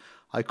somebody else.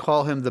 I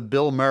call him the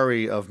Bill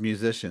Murray of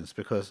musicians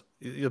because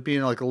you'll be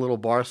in like a little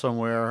bar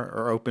somewhere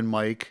or open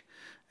mic,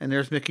 and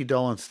there's Mickey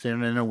Dolenz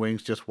standing in the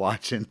wings just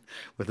watching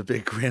with a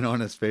big grin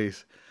on his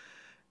face.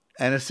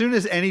 And as soon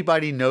as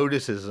anybody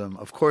notices him,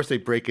 of course they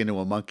break into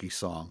a Monkee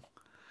song.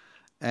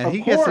 And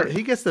he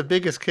gets the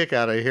biggest kick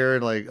out of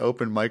hearing like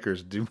open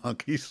micers do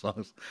Monkee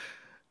songs.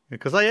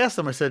 Because I asked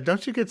him, I said,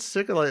 "Don't you get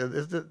sick of like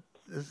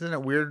isn't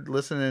it weird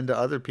listening to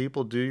other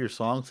people do your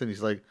songs?" And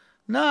he's like,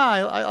 "No,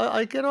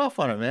 I get off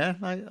on it, man.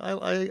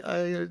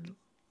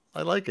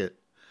 I like it."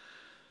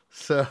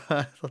 So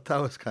I thought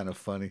that was kind of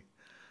funny.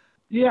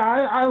 Yeah,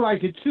 I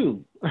like it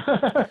too.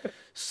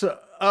 So,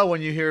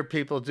 when you hear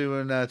people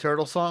doing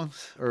Turtle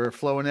songs or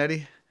Flo and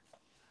Eddie?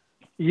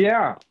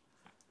 Yeah.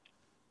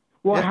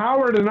 Well, Yeah.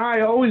 Howard and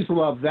I always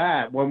love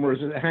that when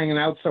we're hanging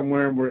out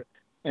somewhere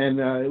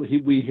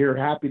and we hear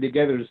 "Happy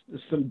Together"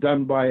 some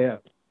done by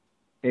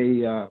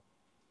a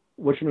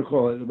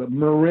whatchamacallit, a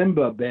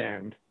marimba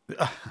band.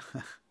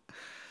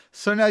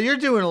 So now you're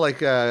doing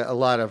like a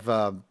lot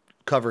of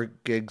cover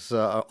gigs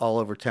all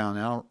over town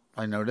now.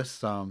 I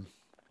noticed.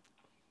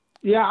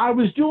 Yeah, I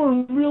was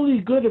doing really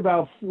good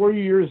about 4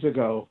 years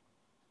ago.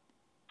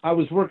 I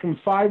was working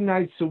 5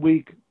 nights a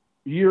week,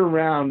 year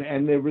round,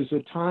 and there was a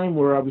time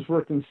where I was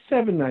working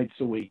 7 nights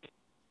a week.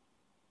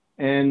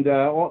 And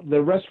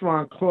the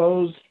restaurant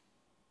closed,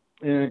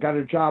 and I got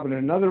a job in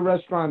another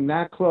restaurant, and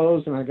that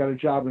closed, and I got a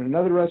job in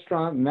another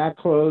restaurant, and that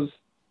closed.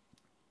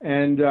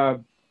 And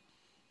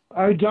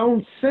I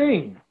don't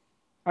sing.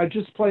 I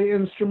just play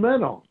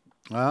instrumental.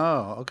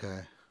 Oh, okay.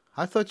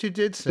 I thought you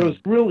did So sing. it's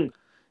really,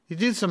 You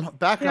do some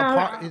backup.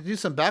 yeah, You do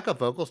some backup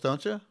vocals,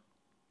 don't you?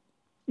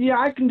 yeah,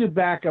 I can do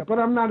backup, but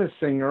I'm not a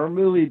singer. I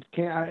really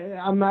can't.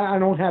 I'm not. I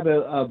don't have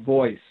a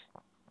voice.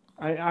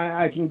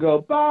 I can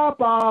go ba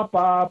ba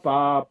ba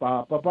ba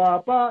ba ba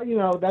ba ba. You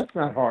know, that's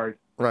not hard.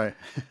 Right.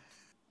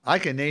 I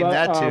can name But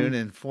that tune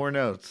in 4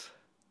 notes.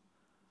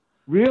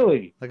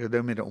 really, Like a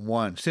dominant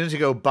one. As soon as you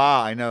go ba,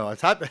 I know.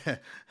 It's happy,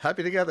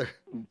 happy together.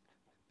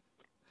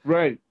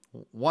 right.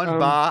 One Um,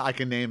 ba, I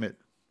can name it.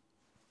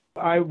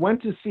 I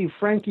went to see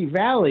Frankie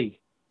Valli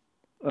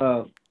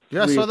uh,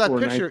 Yeah, I three saw or that four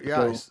nights picture.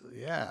 Yeah, ago,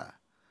 yeah.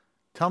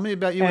 Tell me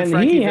about you and and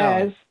Frankie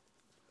Valley.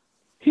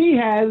 he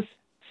has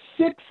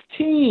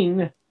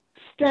 16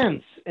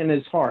 stents in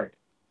his heart,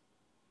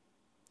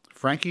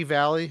 Frankie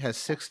Valley has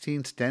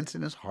 16 stents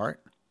in his heart.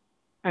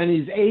 and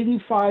he's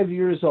 85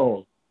 years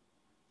old,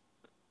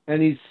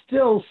 and he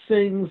still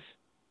sings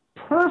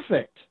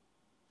perfect,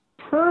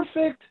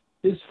 perfect.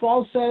 His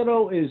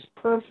falsetto is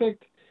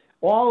perfect.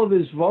 All of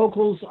his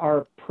vocals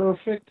are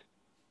perfect.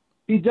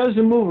 He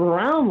doesn't move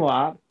around a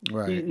lot.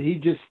 Right. He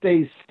just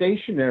stays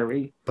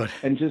stationary But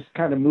and just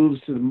kind of moves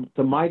to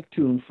the mic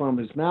tune from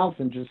his mouth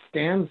and just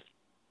stands.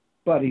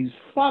 But he's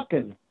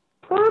fucking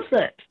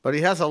perfect. but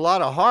he has a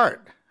lot of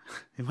heart.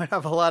 He might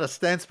have a lot of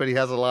stents, but he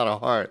has a lot of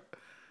heart.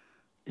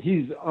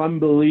 He's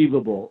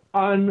unbelievable.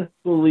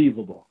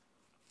 Unbelievable.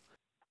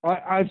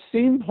 I've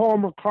seen Paul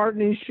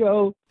McCartney's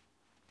show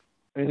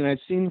and I've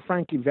seen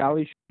Frankie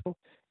Valli show.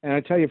 And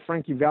I tell you,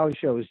 Frankie Valli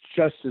show is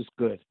just as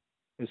good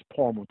as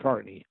Paul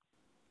McCartney.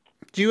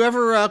 Do you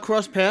ever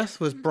cross paths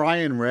with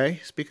Brian Ray?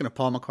 Speaking of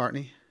Paul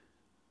McCartney.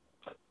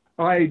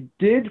 I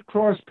did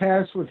cross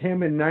paths with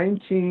him in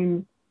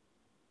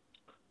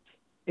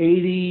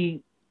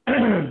 1980,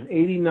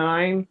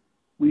 89.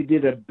 We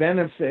did a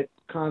benefit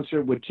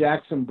concert with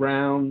Jackson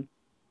Brown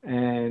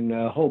and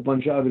a whole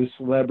bunch of other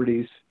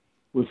celebrities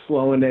with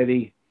Flo and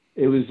Eddie.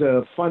 It was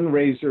a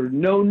fundraiser,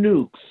 No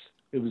Nukes,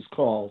 it was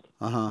called.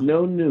 Uh-huh.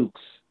 No Nukes.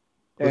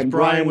 Was And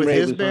Brian with Ray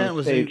his was band?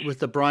 Was he stage. with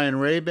the Brian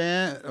Ray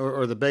band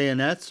or the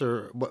Bayonets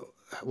or what?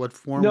 What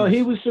form? No, was...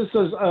 he was just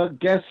a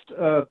guest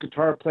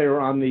guitar player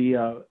on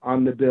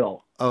the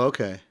bill. Oh,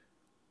 okay.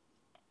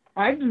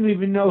 I didn't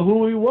even know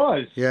who he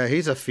was. Yeah,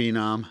 he's a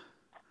phenom.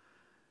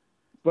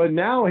 But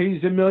now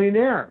he's a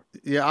millionaire.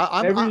 Yeah,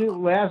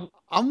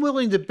 I'm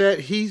willing to bet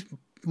he's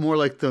more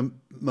like the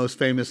most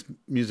famous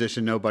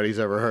musician nobody's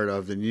ever heard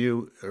of than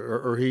you,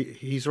 or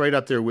he's right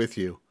up there with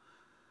you.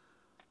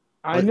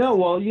 I know.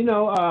 Well, you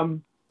know,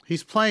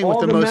 he's playing with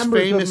the most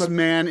famous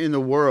man in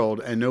the world,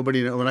 and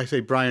nobody knows. When I say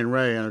Brian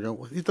Ray, and I go,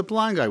 well, he's the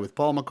blind guy with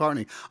Paul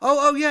McCartney.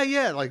 Oh,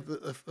 yeah. Like,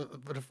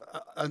 but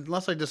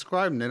unless I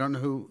describe him, they don't know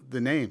who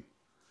the name.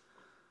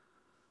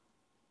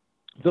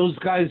 Those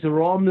guys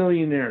are all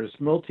millionaires,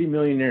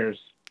 multimillionaires.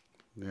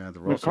 Yeah,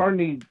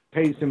 McCartney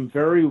pays him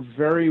very,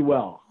 very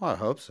well. Oh, I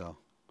hope so.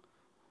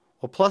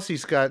 Well, plus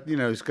he's got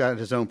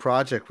his own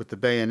project with the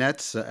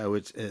Bayonets,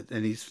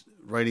 and he's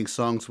writing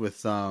songs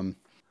with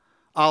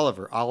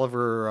Oliver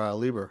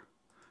Lieber,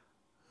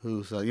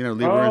 who's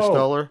Lieber and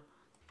Stoller.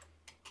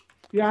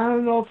 Yeah, I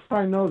don't know if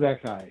I know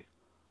that guy.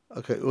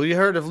 Okay, well, you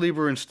heard of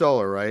Lieber and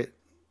Stoller, right?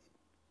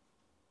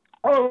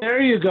 Oh,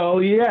 there you go.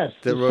 Yes,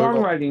 the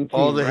songwriting team.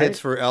 All the hits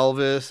for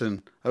Elvis,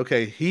 and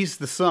okay, he's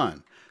the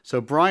son.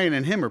 So Brian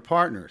and him are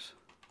partners.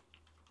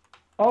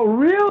 Oh,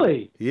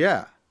 really?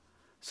 Yeah.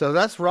 So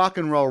that's rock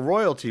and roll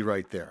royalty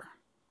right there.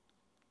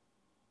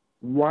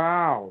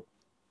 Wow.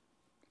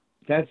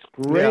 That's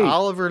great. Yeah,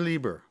 Oliver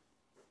Lieber.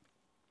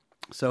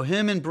 So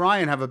him and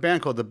Brian have a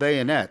band called the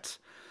Bayonets.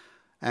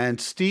 And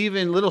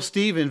little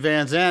Steven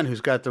Van Zandt,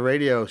 who's got the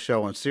radio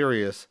show on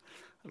Sirius,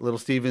 Little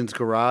Steven's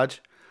Garage,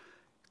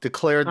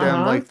 declared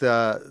them like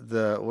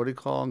the what do you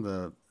call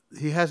him?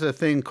 He has a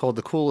thing called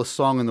the coolest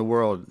song in the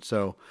world.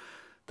 So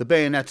the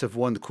Bayonets have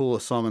won the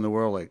coolest song in the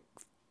world like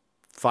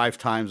 5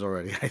 times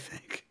already, I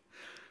think.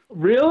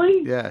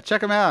 Really? Yeah,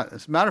 check him out.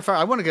 As a matter of fact,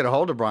 I want to get a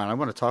hold of Brian. I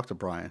want to talk to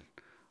Brian.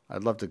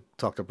 I'd love to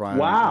talk to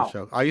Brian on the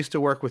show. I used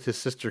to work with his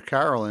sister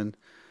Carolyn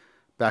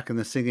back in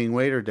the Singing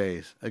Waiter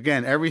days.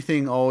 Again,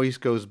 everything always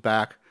goes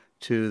back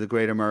to the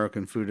Great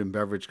American Food and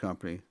Beverage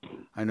Company.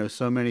 I know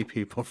so many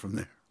people from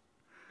there.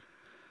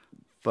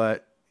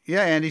 But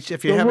yeah, Andy,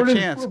 if you have a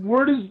chance.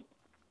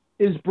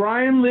 Is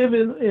Brian live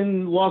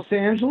in Los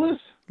Angeles?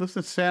 Lives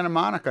in Santa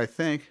Monica, I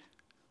think,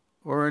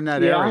 or in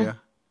that area.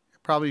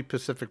 Probably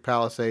Pacific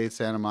Palisades,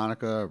 Santa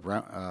Monica,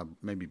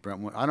 maybe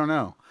Brentwood. I don't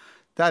know.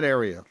 That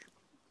area.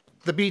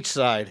 The beach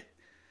side.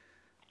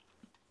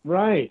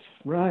 Right.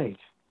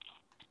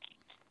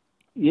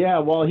 Yeah,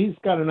 well, he's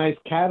got a nice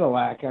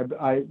Cadillac.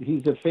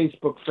 He's a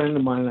Facebook friend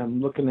of mine.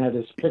 I'm looking at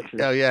his pictures.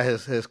 Oh, yeah,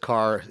 his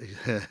car.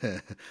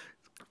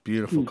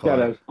 Beautiful he's car. He's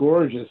got a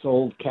gorgeous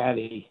old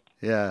Caddy.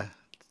 Yeah.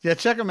 Yeah,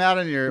 check him out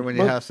when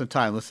you have some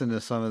time. Listen to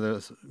some of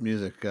this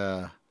music.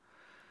 I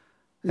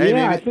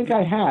think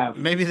I have.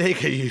 Maybe they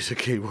could use a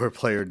keyboard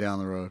player down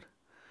the road.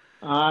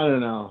 I don't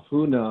know.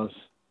 Who knows?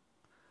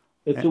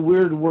 It's a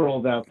weird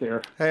world out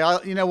there. Hey,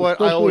 you know what?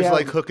 I always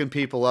like hooking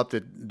people up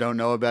that don't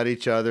know about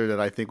each other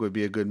that I think would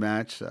be a good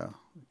match. So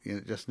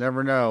You just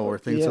never know where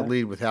things will Yeah.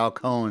 lead with Hal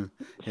Cohen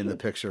in the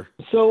picture.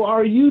 So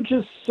are you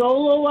just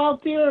solo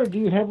out there, or do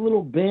you have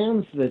little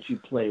bands that you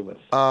play with?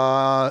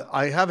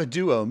 I have a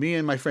duo. Me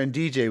and my friend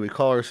DJ, we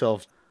call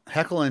ourselves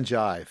Heckle and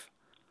Jive.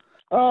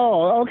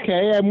 Oh,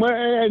 okay.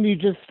 And you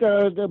just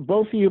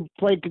both of you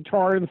play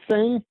guitar and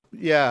sing?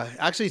 Yeah,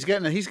 actually, he's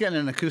getting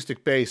an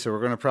acoustic bass, so we're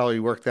going to probably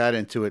work that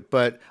into it.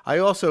 But I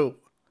also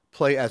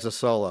play as a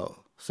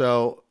solo.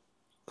 So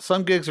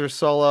some gigs are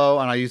solo,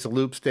 and I use a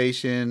loop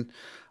station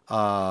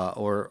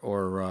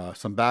or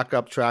some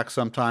backup tracks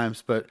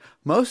sometimes. But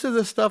most of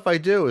the stuff I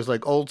do is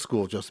like old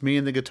school, just me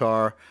and the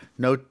guitar,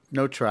 no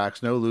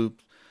tracks, no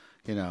loop,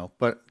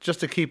 But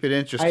just to keep it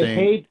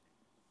interesting.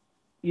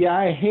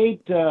 I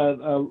hate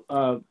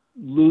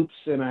loops,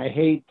 and I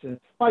hate.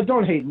 I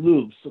don't hate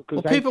loops because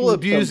Well, I've people seen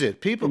abuse some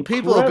it. People will go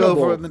for it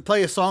incredible. and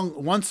play a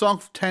song, one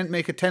song,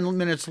 make it 10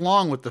 minutes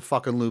long with the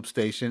fucking loop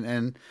station,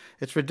 and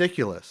it's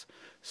ridiculous.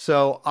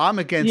 So I'm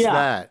against Yeah,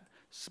 that.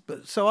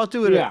 So I'll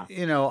do it. yeah.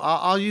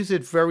 I'll use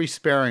it very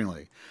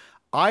sparingly.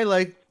 I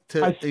like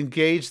to I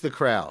engage the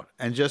crowd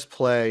and just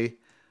play,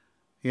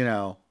 you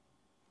know,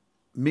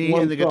 me and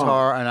one the song.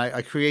 guitar, and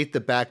I create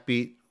the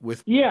backbeat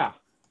with Yeah,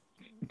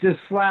 just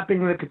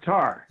slapping the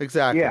guitar.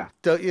 exactly. Yeah.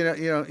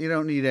 You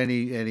don't need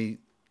any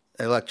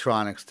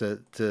electronics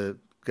to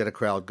get a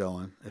crowd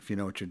going if you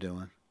know what you're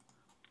doing.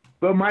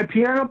 But my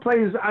piano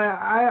plays,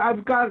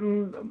 I've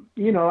gotten,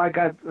 I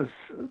got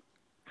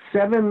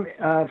seven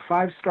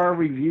 5-star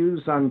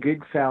reviews on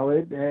Gig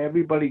Salad.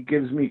 Everybody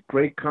gives me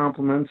great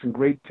compliments and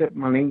great tip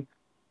money.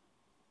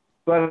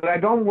 But I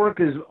don't work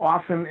as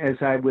often as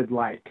I would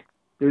like.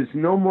 There's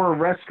no more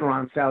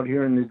restaurants out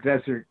here in the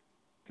desert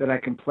that I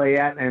can play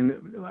at.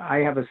 And I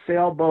have a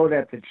sailboat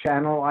at the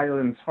Channel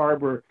Islands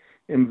Harbor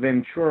in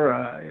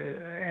Ventura,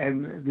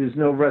 and there's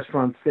no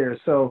restaurants there.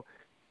 So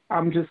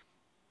I'm just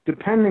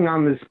depending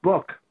on this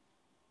book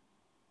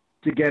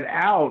to get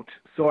out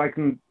so I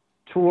can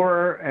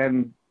tour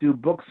and do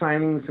book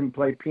signings and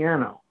play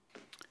piano.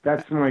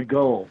 That's my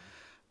goal.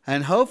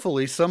 And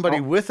hopefully, somebody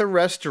Oh, with a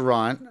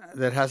restaurant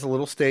that has a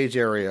little stage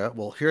area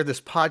will hear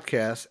this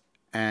podcast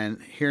and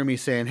hear me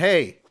saying,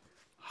 "Hey,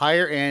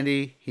 hire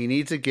Andy. He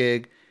needs a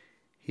gig.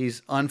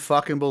 He's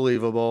unfucking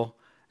believable,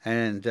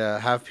 and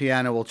have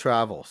piano will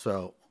travel."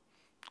 So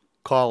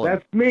call him.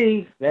 that's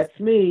me. That's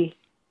me.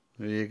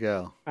 There you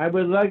go. I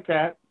would like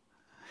that.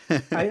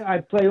 I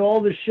play all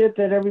the shit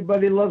that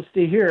everybody loves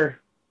to hear,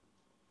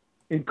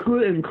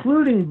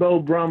 including Bo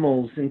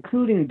Brummels,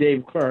 including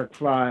Dave Clark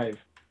 5,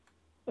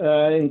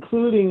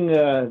 including,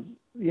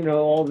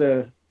 all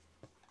the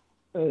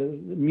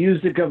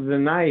music of the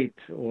night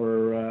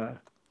or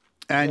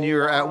And Oh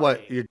you're at what?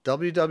 Lie. You're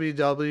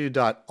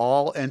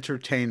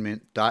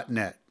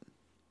www.allentertainment.net.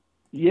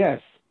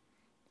 Yes.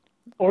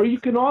 Or you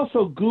can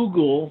also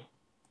Google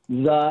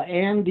the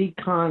Andy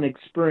Kahn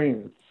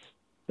Experience.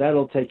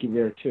 That'll take you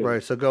there too.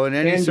 Right. So go in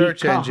any Andy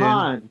search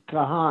engine.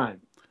 Kahan.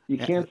 You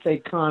can't say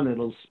Khan;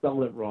 it'll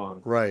spell it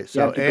wrong. Right. You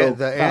So have to go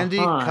the Andy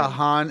Kahan.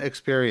 Kahan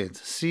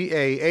Experience.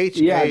 Yeah,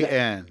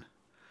 CAHAN.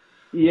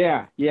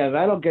 yeah,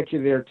 that'll get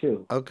you there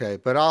too. Okay,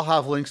 but I'll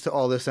have links to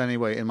all this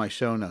anyway in my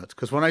show notes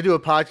because when I do a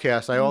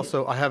podcast, I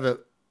have a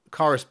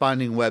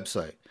corresponding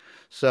website.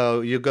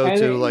 So you go And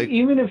to like,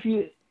 even if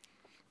you,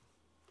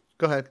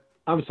 go ahead.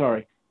 I'm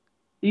sorry,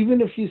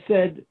 even if you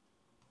said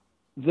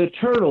the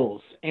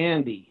Turtles,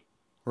 Andy,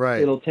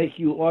 Right. it'll take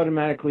you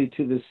automatically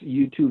to this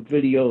YouTube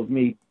video of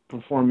me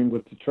performing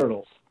with the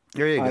Turtles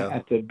There you go.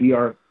 at the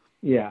BR.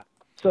 Yeah.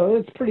 So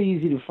it's pretty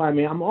easy to find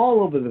me. I'm all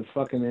over the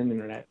fucking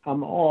internet.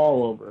 I'm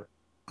all over.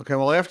 Okay,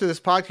 well, after this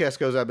podcast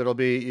goes up,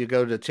 you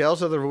go to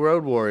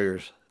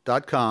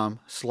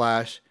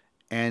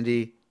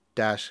talesoftheroadwarriors.com/Andy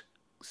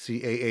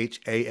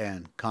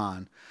CAHAN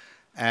Con.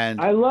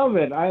 And I love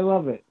it. I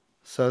love it.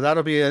 so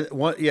that'll be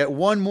yet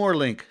one more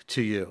link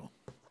to you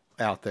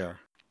out there.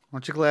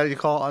 Aren't you glad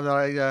that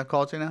I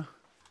called you now?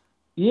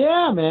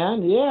 Yeah,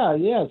 man. Yeah,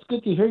 yeah. It's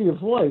good to hear your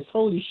voice.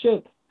 Holy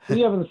shit.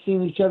 We haven't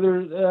seen each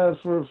other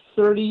for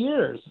 30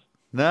 years.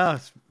 No,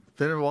 it's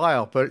been a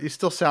while, but you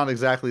still sound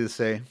exactly the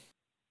same.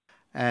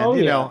 And Oh,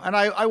 yeah. and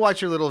I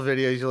watch your little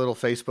videos, your little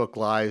Facebook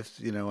lives,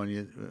 when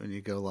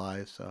you go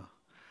live. So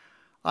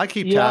I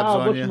keep tabs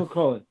on you.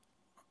 Whatchamacallit.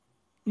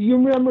 You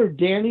remember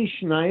Danny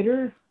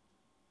Schneider?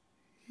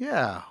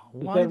 Yeah.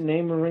 Does Why? that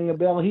name ring a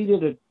bell? He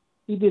did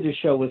a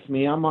show with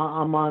me. I'm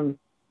on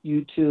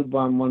YouTube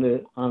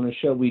on a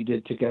show we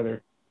did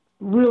together.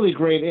 Really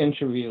great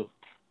interview.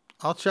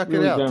 I'll check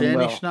Really it out. done Danny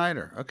well.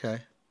 Schneider. Okay.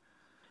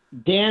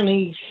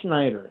 Danny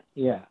Schneider.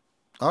 Yeah.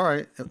 All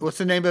right. What's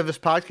the name of his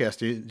podcast?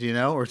 Do you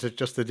know, or is it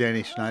just the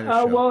Danny Schneider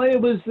show? Well,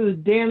 it was the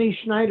Danny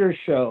Schneider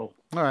show.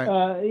 All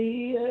right.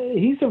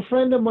 He's a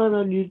friend of mine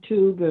on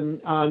YouTube and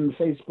on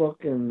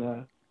Facebook,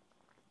 and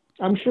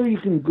I'm sure you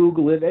can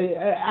Google it.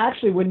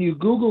 Actually, when you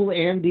Google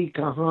Andy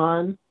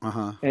Kahan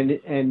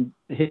and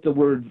hit the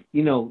word,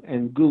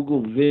 and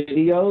Google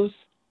videos,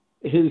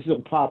 his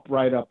will pop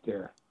right up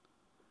there.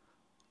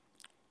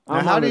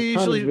 Now, how do you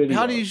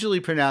usually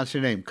pronounce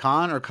your name?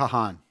 Khan or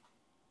Kahan?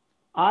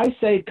 I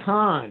say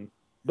Khan.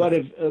 But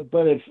if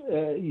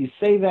you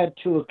say that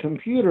to a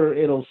computer,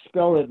 it'll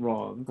spell it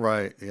wrong.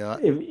 Right. Yeah.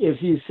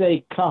 If you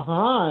say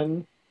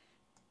Kahan,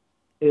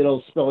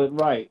 it'll spell it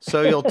right.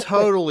 So you'll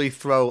totally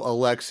throw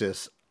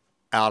Alexis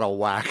out of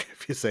whack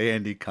if you say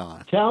Andy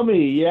Kahn. Tell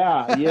me,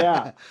 yeah, I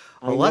know.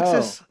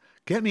 Alexis,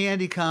 get me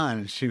Andy Kahn,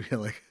 and she'll be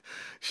like,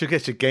 she'll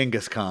get you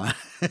Genghis Khan.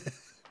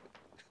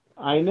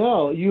 I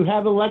know. You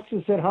have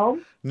Alexis at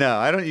home? No,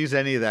 I don't use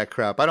any of that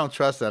crap. I don't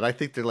trust that. I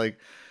think they're like,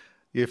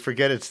 you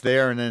forget it's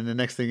there, and then the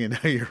next thing you know,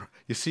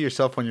 you see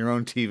yourself on your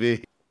own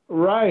TV.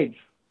 Right.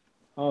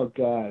 Oh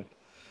God.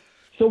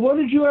 So what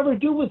did you ever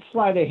do with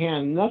sleight of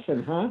hand?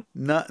 Nothing, huh?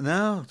 No,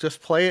 no,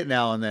 just play it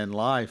now and then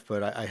live.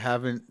 But I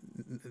haven't,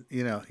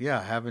 I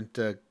haven't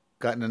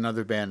gotten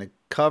another band to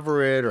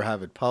cover it or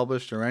have it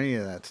published or any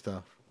of that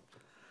stuff.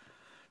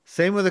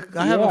 Same with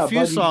I have a Yeah, few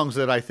buddy. songs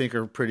that I think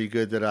are pretty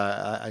good that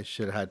I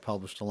should have had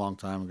published a long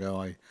time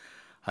ago.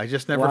 I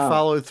just never Wow.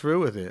 followed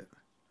through with it.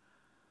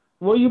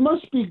 Well, you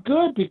must be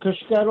good because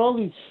you got all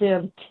these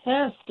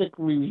fantastic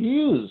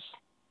reviews.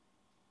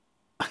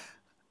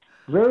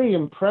 Very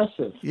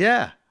impressive.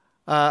 Yeah,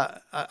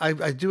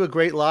 I do a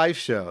great live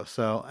show.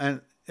 So,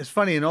 and it's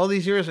funny in all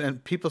these years,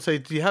 and people say,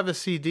 "Do you have a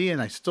CD?"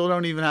 And I still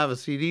don't even have a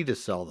CD to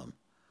sell them.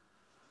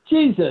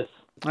 Jesus.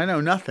 I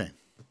know nothing.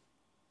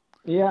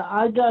 Yeah,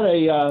 I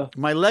got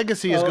My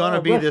legacy is going to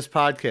a be this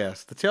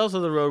podcast. The Tales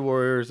of the Road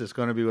Warriors is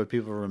going to be what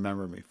people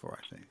remember me for,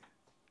 I think.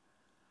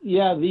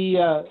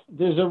 yeah,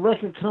 there's a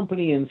record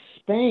company in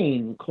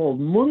Spain called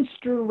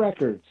Munster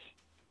Records,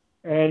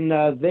 and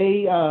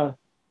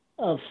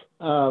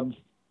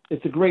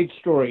it's a great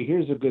story.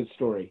 Here's a good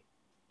story.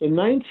 In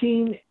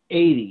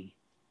 1980,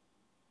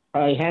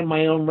 I had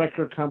my own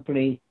record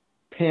company,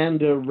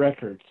 Panda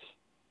Records,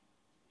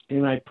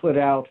 and I put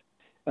out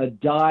a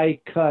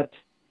die-cut,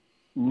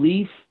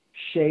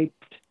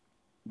 leaf-shaped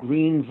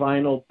green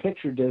vinyl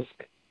picture disc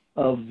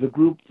of the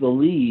group The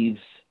Leaves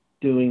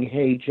doing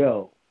Hey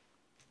Joe.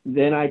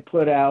 Then I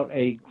put out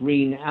a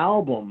green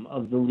album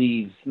of The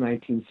Leaves,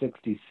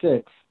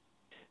 1966.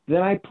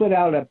 Then I put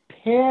out a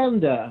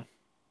panda-shaped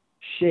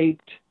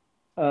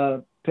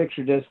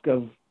picture disc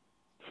of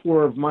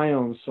four of my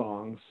own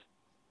songs.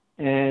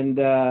 And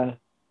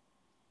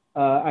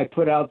I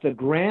put out the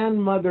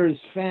Grandmother's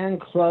Fan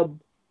Club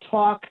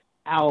Talk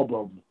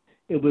album.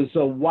 It was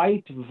a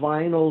white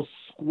vinyl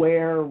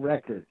square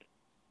record.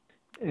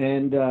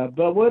 And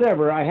but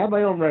whatever, I have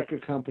my own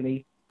record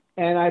company,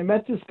 and I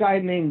met this guy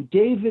named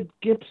David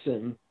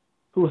Gibson,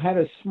 who had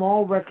a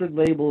small record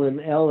label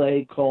in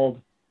L.A. called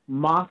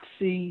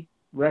Moxie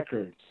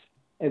Records,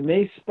 and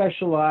they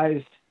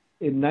specialized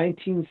in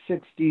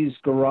 1960s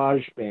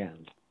garage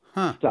band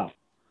Huh. stuff,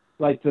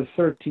 like the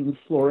 13th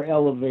Floor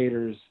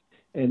Elevators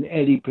and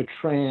Eddie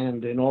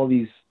Petrand and all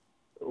these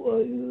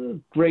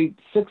great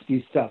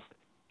 60s stuff.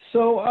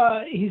 So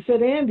he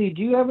said, Andy,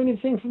 do you have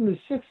anything from the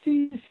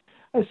 60s?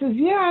 I said,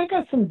 yeah, I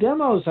got some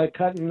demos I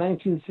cut in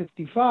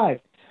 1965.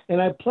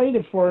 And I played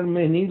it for him,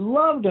 and he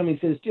loved them. He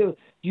says, do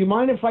you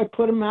mind if I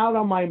put them out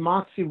on my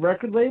Moxie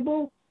record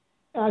label?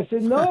 And I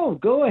said, no,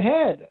 go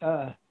ahead.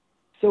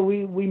 So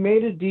we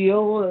made a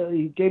deal.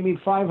 He gave me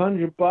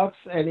 $500,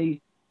 and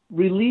he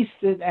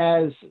released it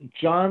as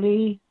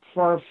Johnny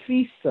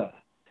Farfisa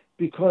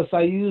because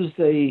I used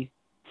a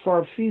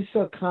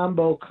Farfisa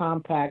Combo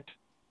Compact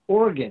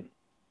organ.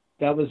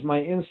 That was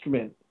my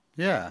instrument.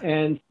 Yeah.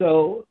 And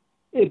so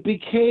it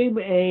became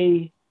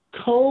a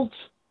cult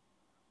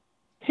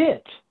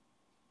hit.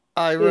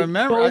 I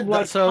remember.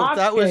 Like so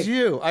that was hotcakes.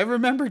 you. I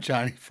remember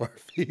Johnny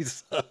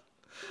Farfisa.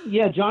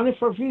 Yeah, Johnny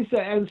Farfisa.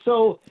 And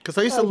so Because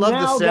I used to love the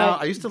now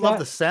sound. I used to love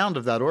the sound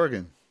of that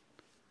organ.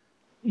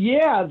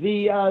 Yeah,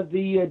 the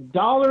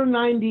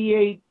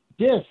 $1.98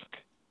 disc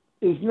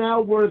is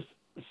now worth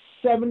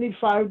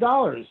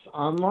 $75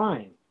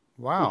 online.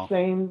 Wow. The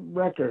same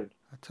record.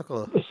 I took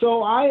a.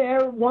 So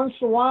I once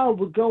in a while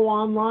would go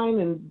online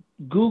and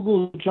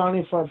Google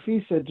Johnny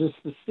Farfisa just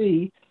to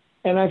see,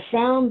 and I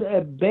found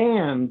a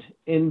band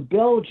in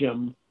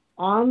Belgium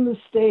on the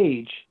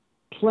stage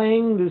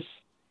playing this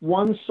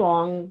one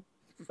song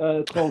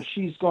called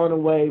 "She's Gone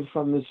Away"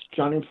 from this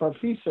Johnny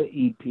Farfisa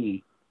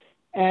EP,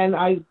 and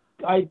I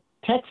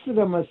texted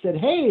him. I said,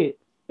 "Hey,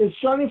 it's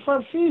Johnny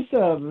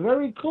Farfisa.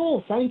 Very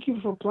cool. Thank you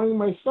for playing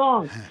my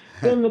song."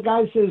 Then the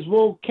guy says,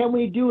 "Well, can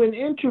we do an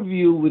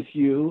interview with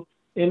you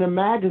in a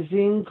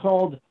magazine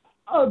called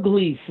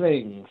Ugly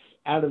Things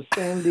out of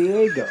San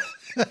Diego?"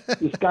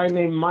 This guy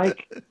named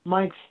Mike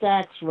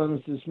Stacks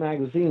runs this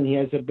magazine. He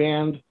has a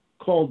band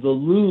called the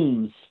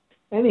Loons.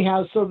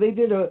 Anyhow, so they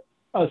did a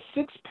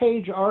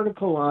 6-page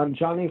article on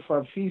Johnny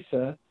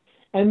Farfisa,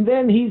 and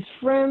then he's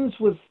friends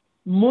with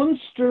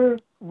Munster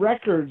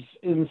Records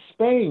in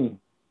Spain,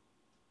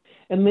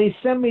 and they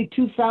sent me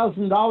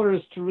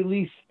 $2,000 to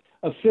release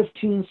a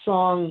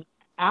 15-song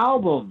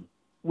album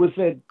with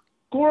a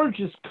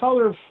gorgeous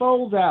color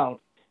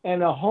fold-out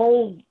and a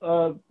whole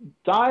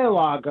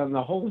dialogue on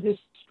the whole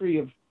history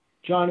of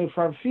Johnny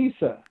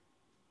Farfisa.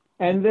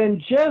 And then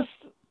just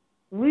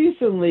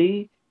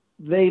recently,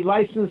 they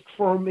licensed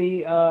for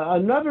me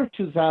another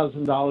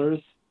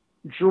 $2,000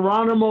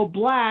 Geronimo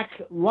Black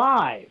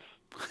live.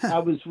 I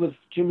was with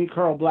Jimmy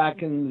Carl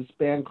Black in this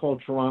band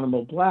called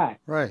Geronimo Black.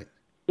 Right.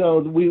 So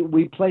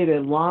we played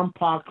at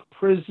Lompoc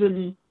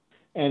Prison,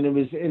 and it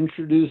was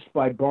introduced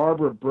by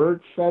Barbara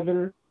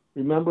Birdfeather.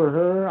 Remember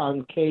her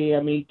on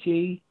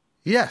KMET?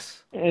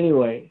 Yes.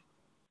 Anyway,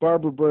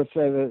 Barbara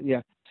Birdfeather,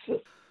 yeah.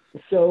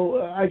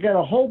 So I got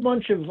a whole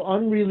bunch of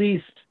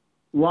unreleased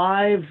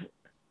live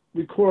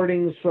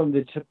recordings from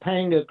the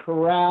Topanga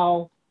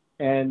Corral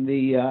and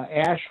the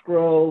Ash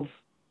Grove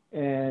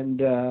and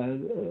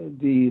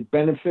the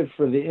Benefit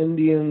for the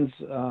Indians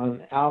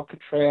on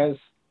Alcatraz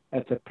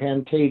at the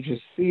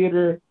Pantages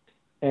Theater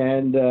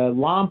and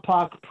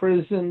Lompoc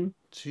Prison.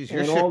 Jeez,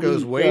 your shit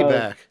goes way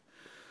back.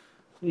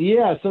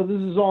 Yeah, so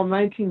this is all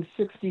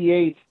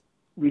 1968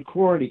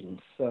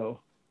 recordings. So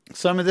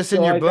some of this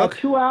in your book? I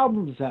got 2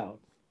 albums out.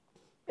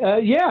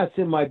 Yeah, it's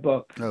in my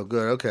book. Oh,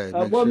 good. Okay.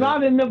 Well,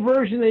 not in the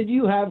version that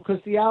you have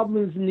because the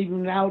album isn't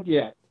even out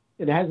yet.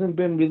 It hasn't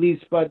been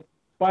released, but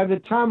by the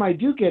time I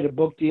do get a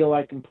book deal,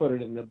 I can put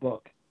it in the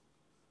book.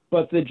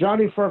 But the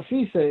Johnny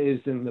Farfisa is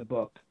in the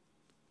book.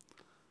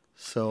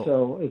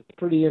 So it's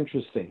pretty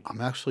interesting.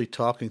 I'm actually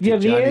talking to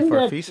Johnny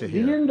Farfisa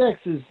here. The index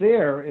is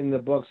there in the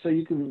book, so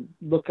you can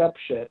look up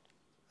shit.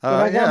 But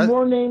I got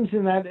more names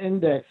in that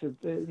index.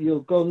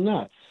 You'll go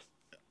nuts.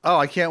 Oh,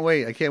 I can't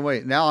wait.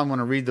 Now I'm going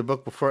to read the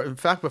book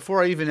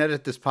before I even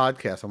edit this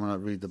podcast, I'm going to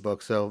read the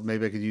book. So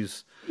maybe I could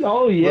use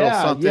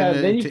something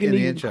then you can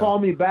even call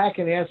me back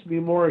and ask me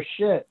more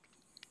shit.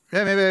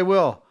 Yeah, maybe I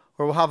will.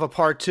 Or we'll have a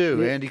part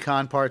 2, Andy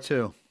Kahn part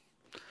 2.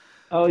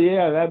 Oh,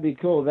 yeah, that'd be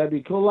cool.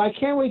 I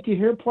can't wait to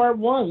hear part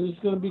 1. This is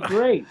going to be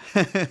great.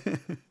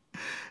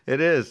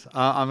 It is.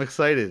 I'm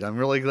excited. I'm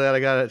really glad I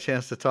got a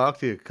chance to talk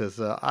to you because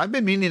I've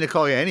been meaning to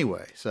call you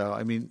anyway. So,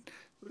 I mean,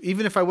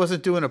 even if I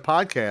wasn't doing a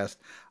podcast,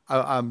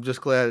 I'm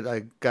just glad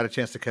I got a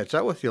chance to catch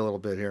up with you a little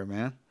bit here,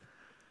 man.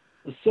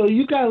 So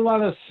you got a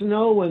lot of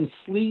snow and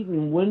sleet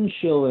and wind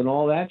chill and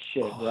all that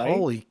shit, right?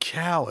 Holy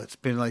cow. It's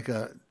been like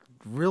a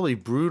really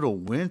brutal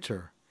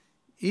winter.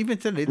 Even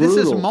today. This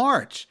is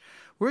March.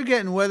 We're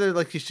getting weather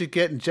like you should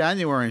get in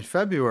January and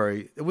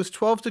February. It was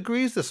 12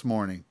 degrees this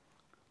morning.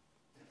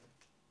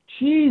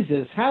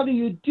 Jesus, how do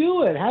you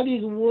do it? How do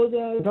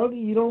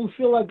you don't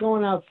feel like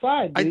going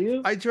outside, do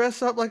you? I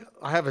dress up like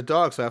I have a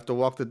dog, so I have to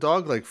walk the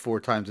dog like 4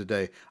 times a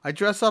day. I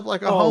dress up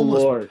like a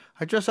homeless. Lord.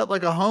 I dress up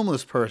like a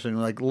homeless person,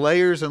 like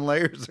layers and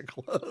layers of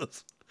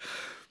clothes.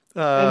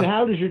 And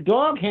how does your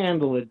dog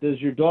handle it? Does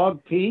your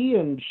dog pee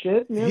and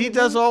shit? And he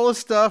does all the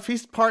stuff.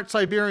 He's part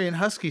Siberian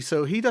Husky,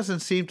 so he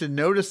doesn't seem to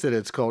notice that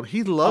it's cold.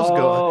 He loves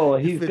going. Oh,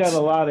 he's got a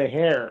lot of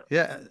hair.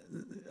 Yeah,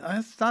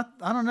 it's not.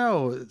 I don't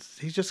know.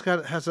 He's just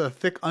has a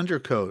thick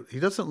undercoat. He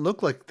doesn't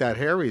look like that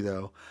hairy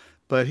though,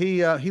 but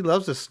he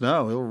loves the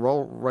snow. He'll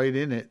roll right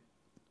in it.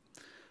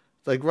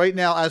 Like right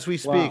now, as we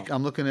speak,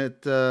 I'm looking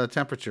at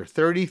temperature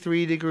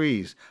 33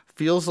 degrees.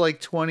 Feels like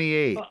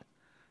 28.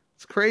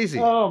 It's crazy.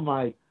 Oh,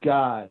 my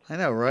God. I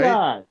know, right?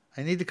 God.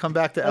 I need to come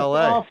back to That's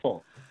L.A.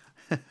 awful.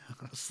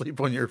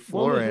 Sleep on your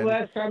floor. When was the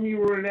last time you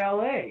were in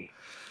L.A.?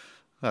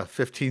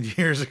 15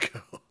 years ago.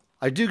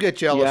 I do get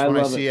jealous when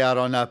I see you out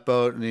on that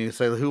boat and you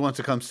say, who wants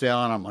to come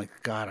sail? And I'm like,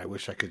 God, I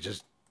wish I could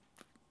just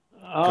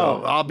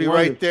go. I'll be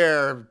right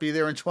there. Be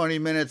there in 20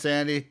 minutes,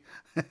 Andy.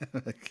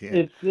 I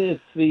can't.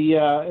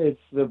 It's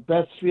the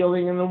best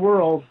feeling in the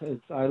world.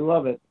 I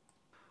love it.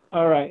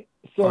 All right.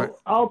 So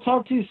I'll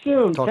talk to you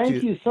soon.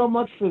 Thank you so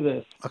much for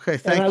this. Okay,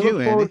 thank you, Andy. I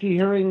look forward to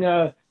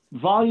hearing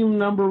volume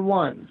number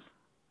 1.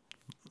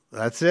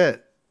 That's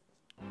it.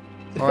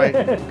 All right.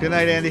 Good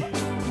night, Andy.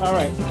 All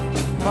right.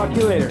 Talk to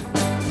you later.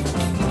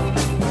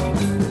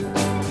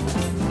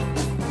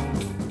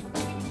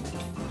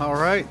 All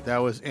right. That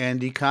was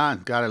Andy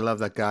Kahn. God, I love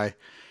that guy.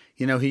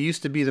 You know, he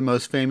used to be the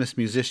most famous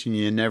musician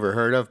you never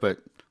heard of, but,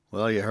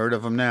 well, you heard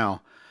of him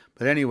now.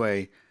 But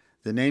anyway,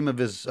 the name of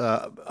his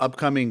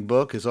upcoming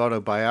book, his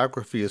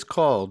autobiography, is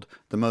called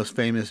The Most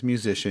Famous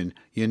Musician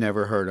You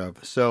Never Heard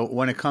Of. So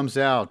when it comes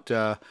out,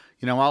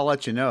 I'll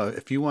let you know.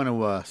 If you want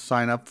to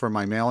sign up for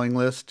my mailing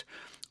list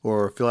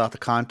or fill out the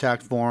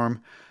contact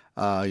form,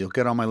 you'll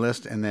get on my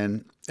list. And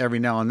then every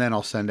now and then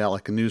I'll send out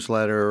like a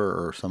newsletter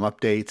or some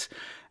updates.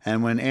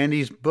 And when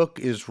Andy's book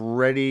is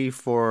ready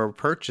for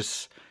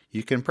purchase,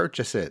 you can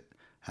purchase it.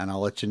 And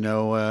I'll let you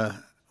know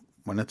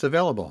when it's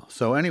available.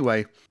 So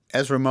anyway,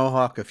 Ezra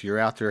Mohawk, if you're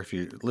out there, if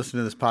you listen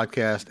to this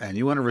podcast and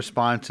you want to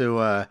respond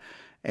to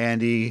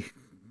Andy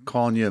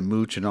calling you a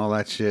mooch and all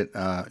that shit,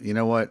 you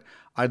know what?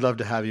 I'd love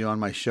to have you on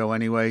my show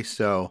anyway.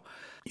 So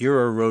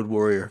you're a road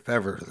warrior if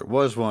ever there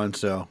was one.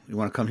 So you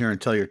want to come here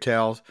and tell your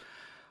tales?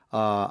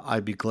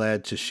 I'd be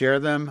glad to share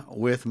them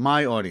with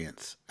my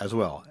audience as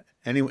well.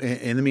 Anyway,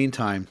 in the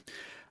meantime,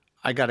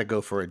 I got to go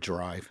for a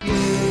drive. Yeah,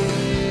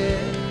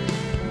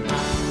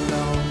 I'm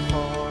going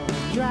for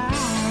a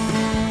drive.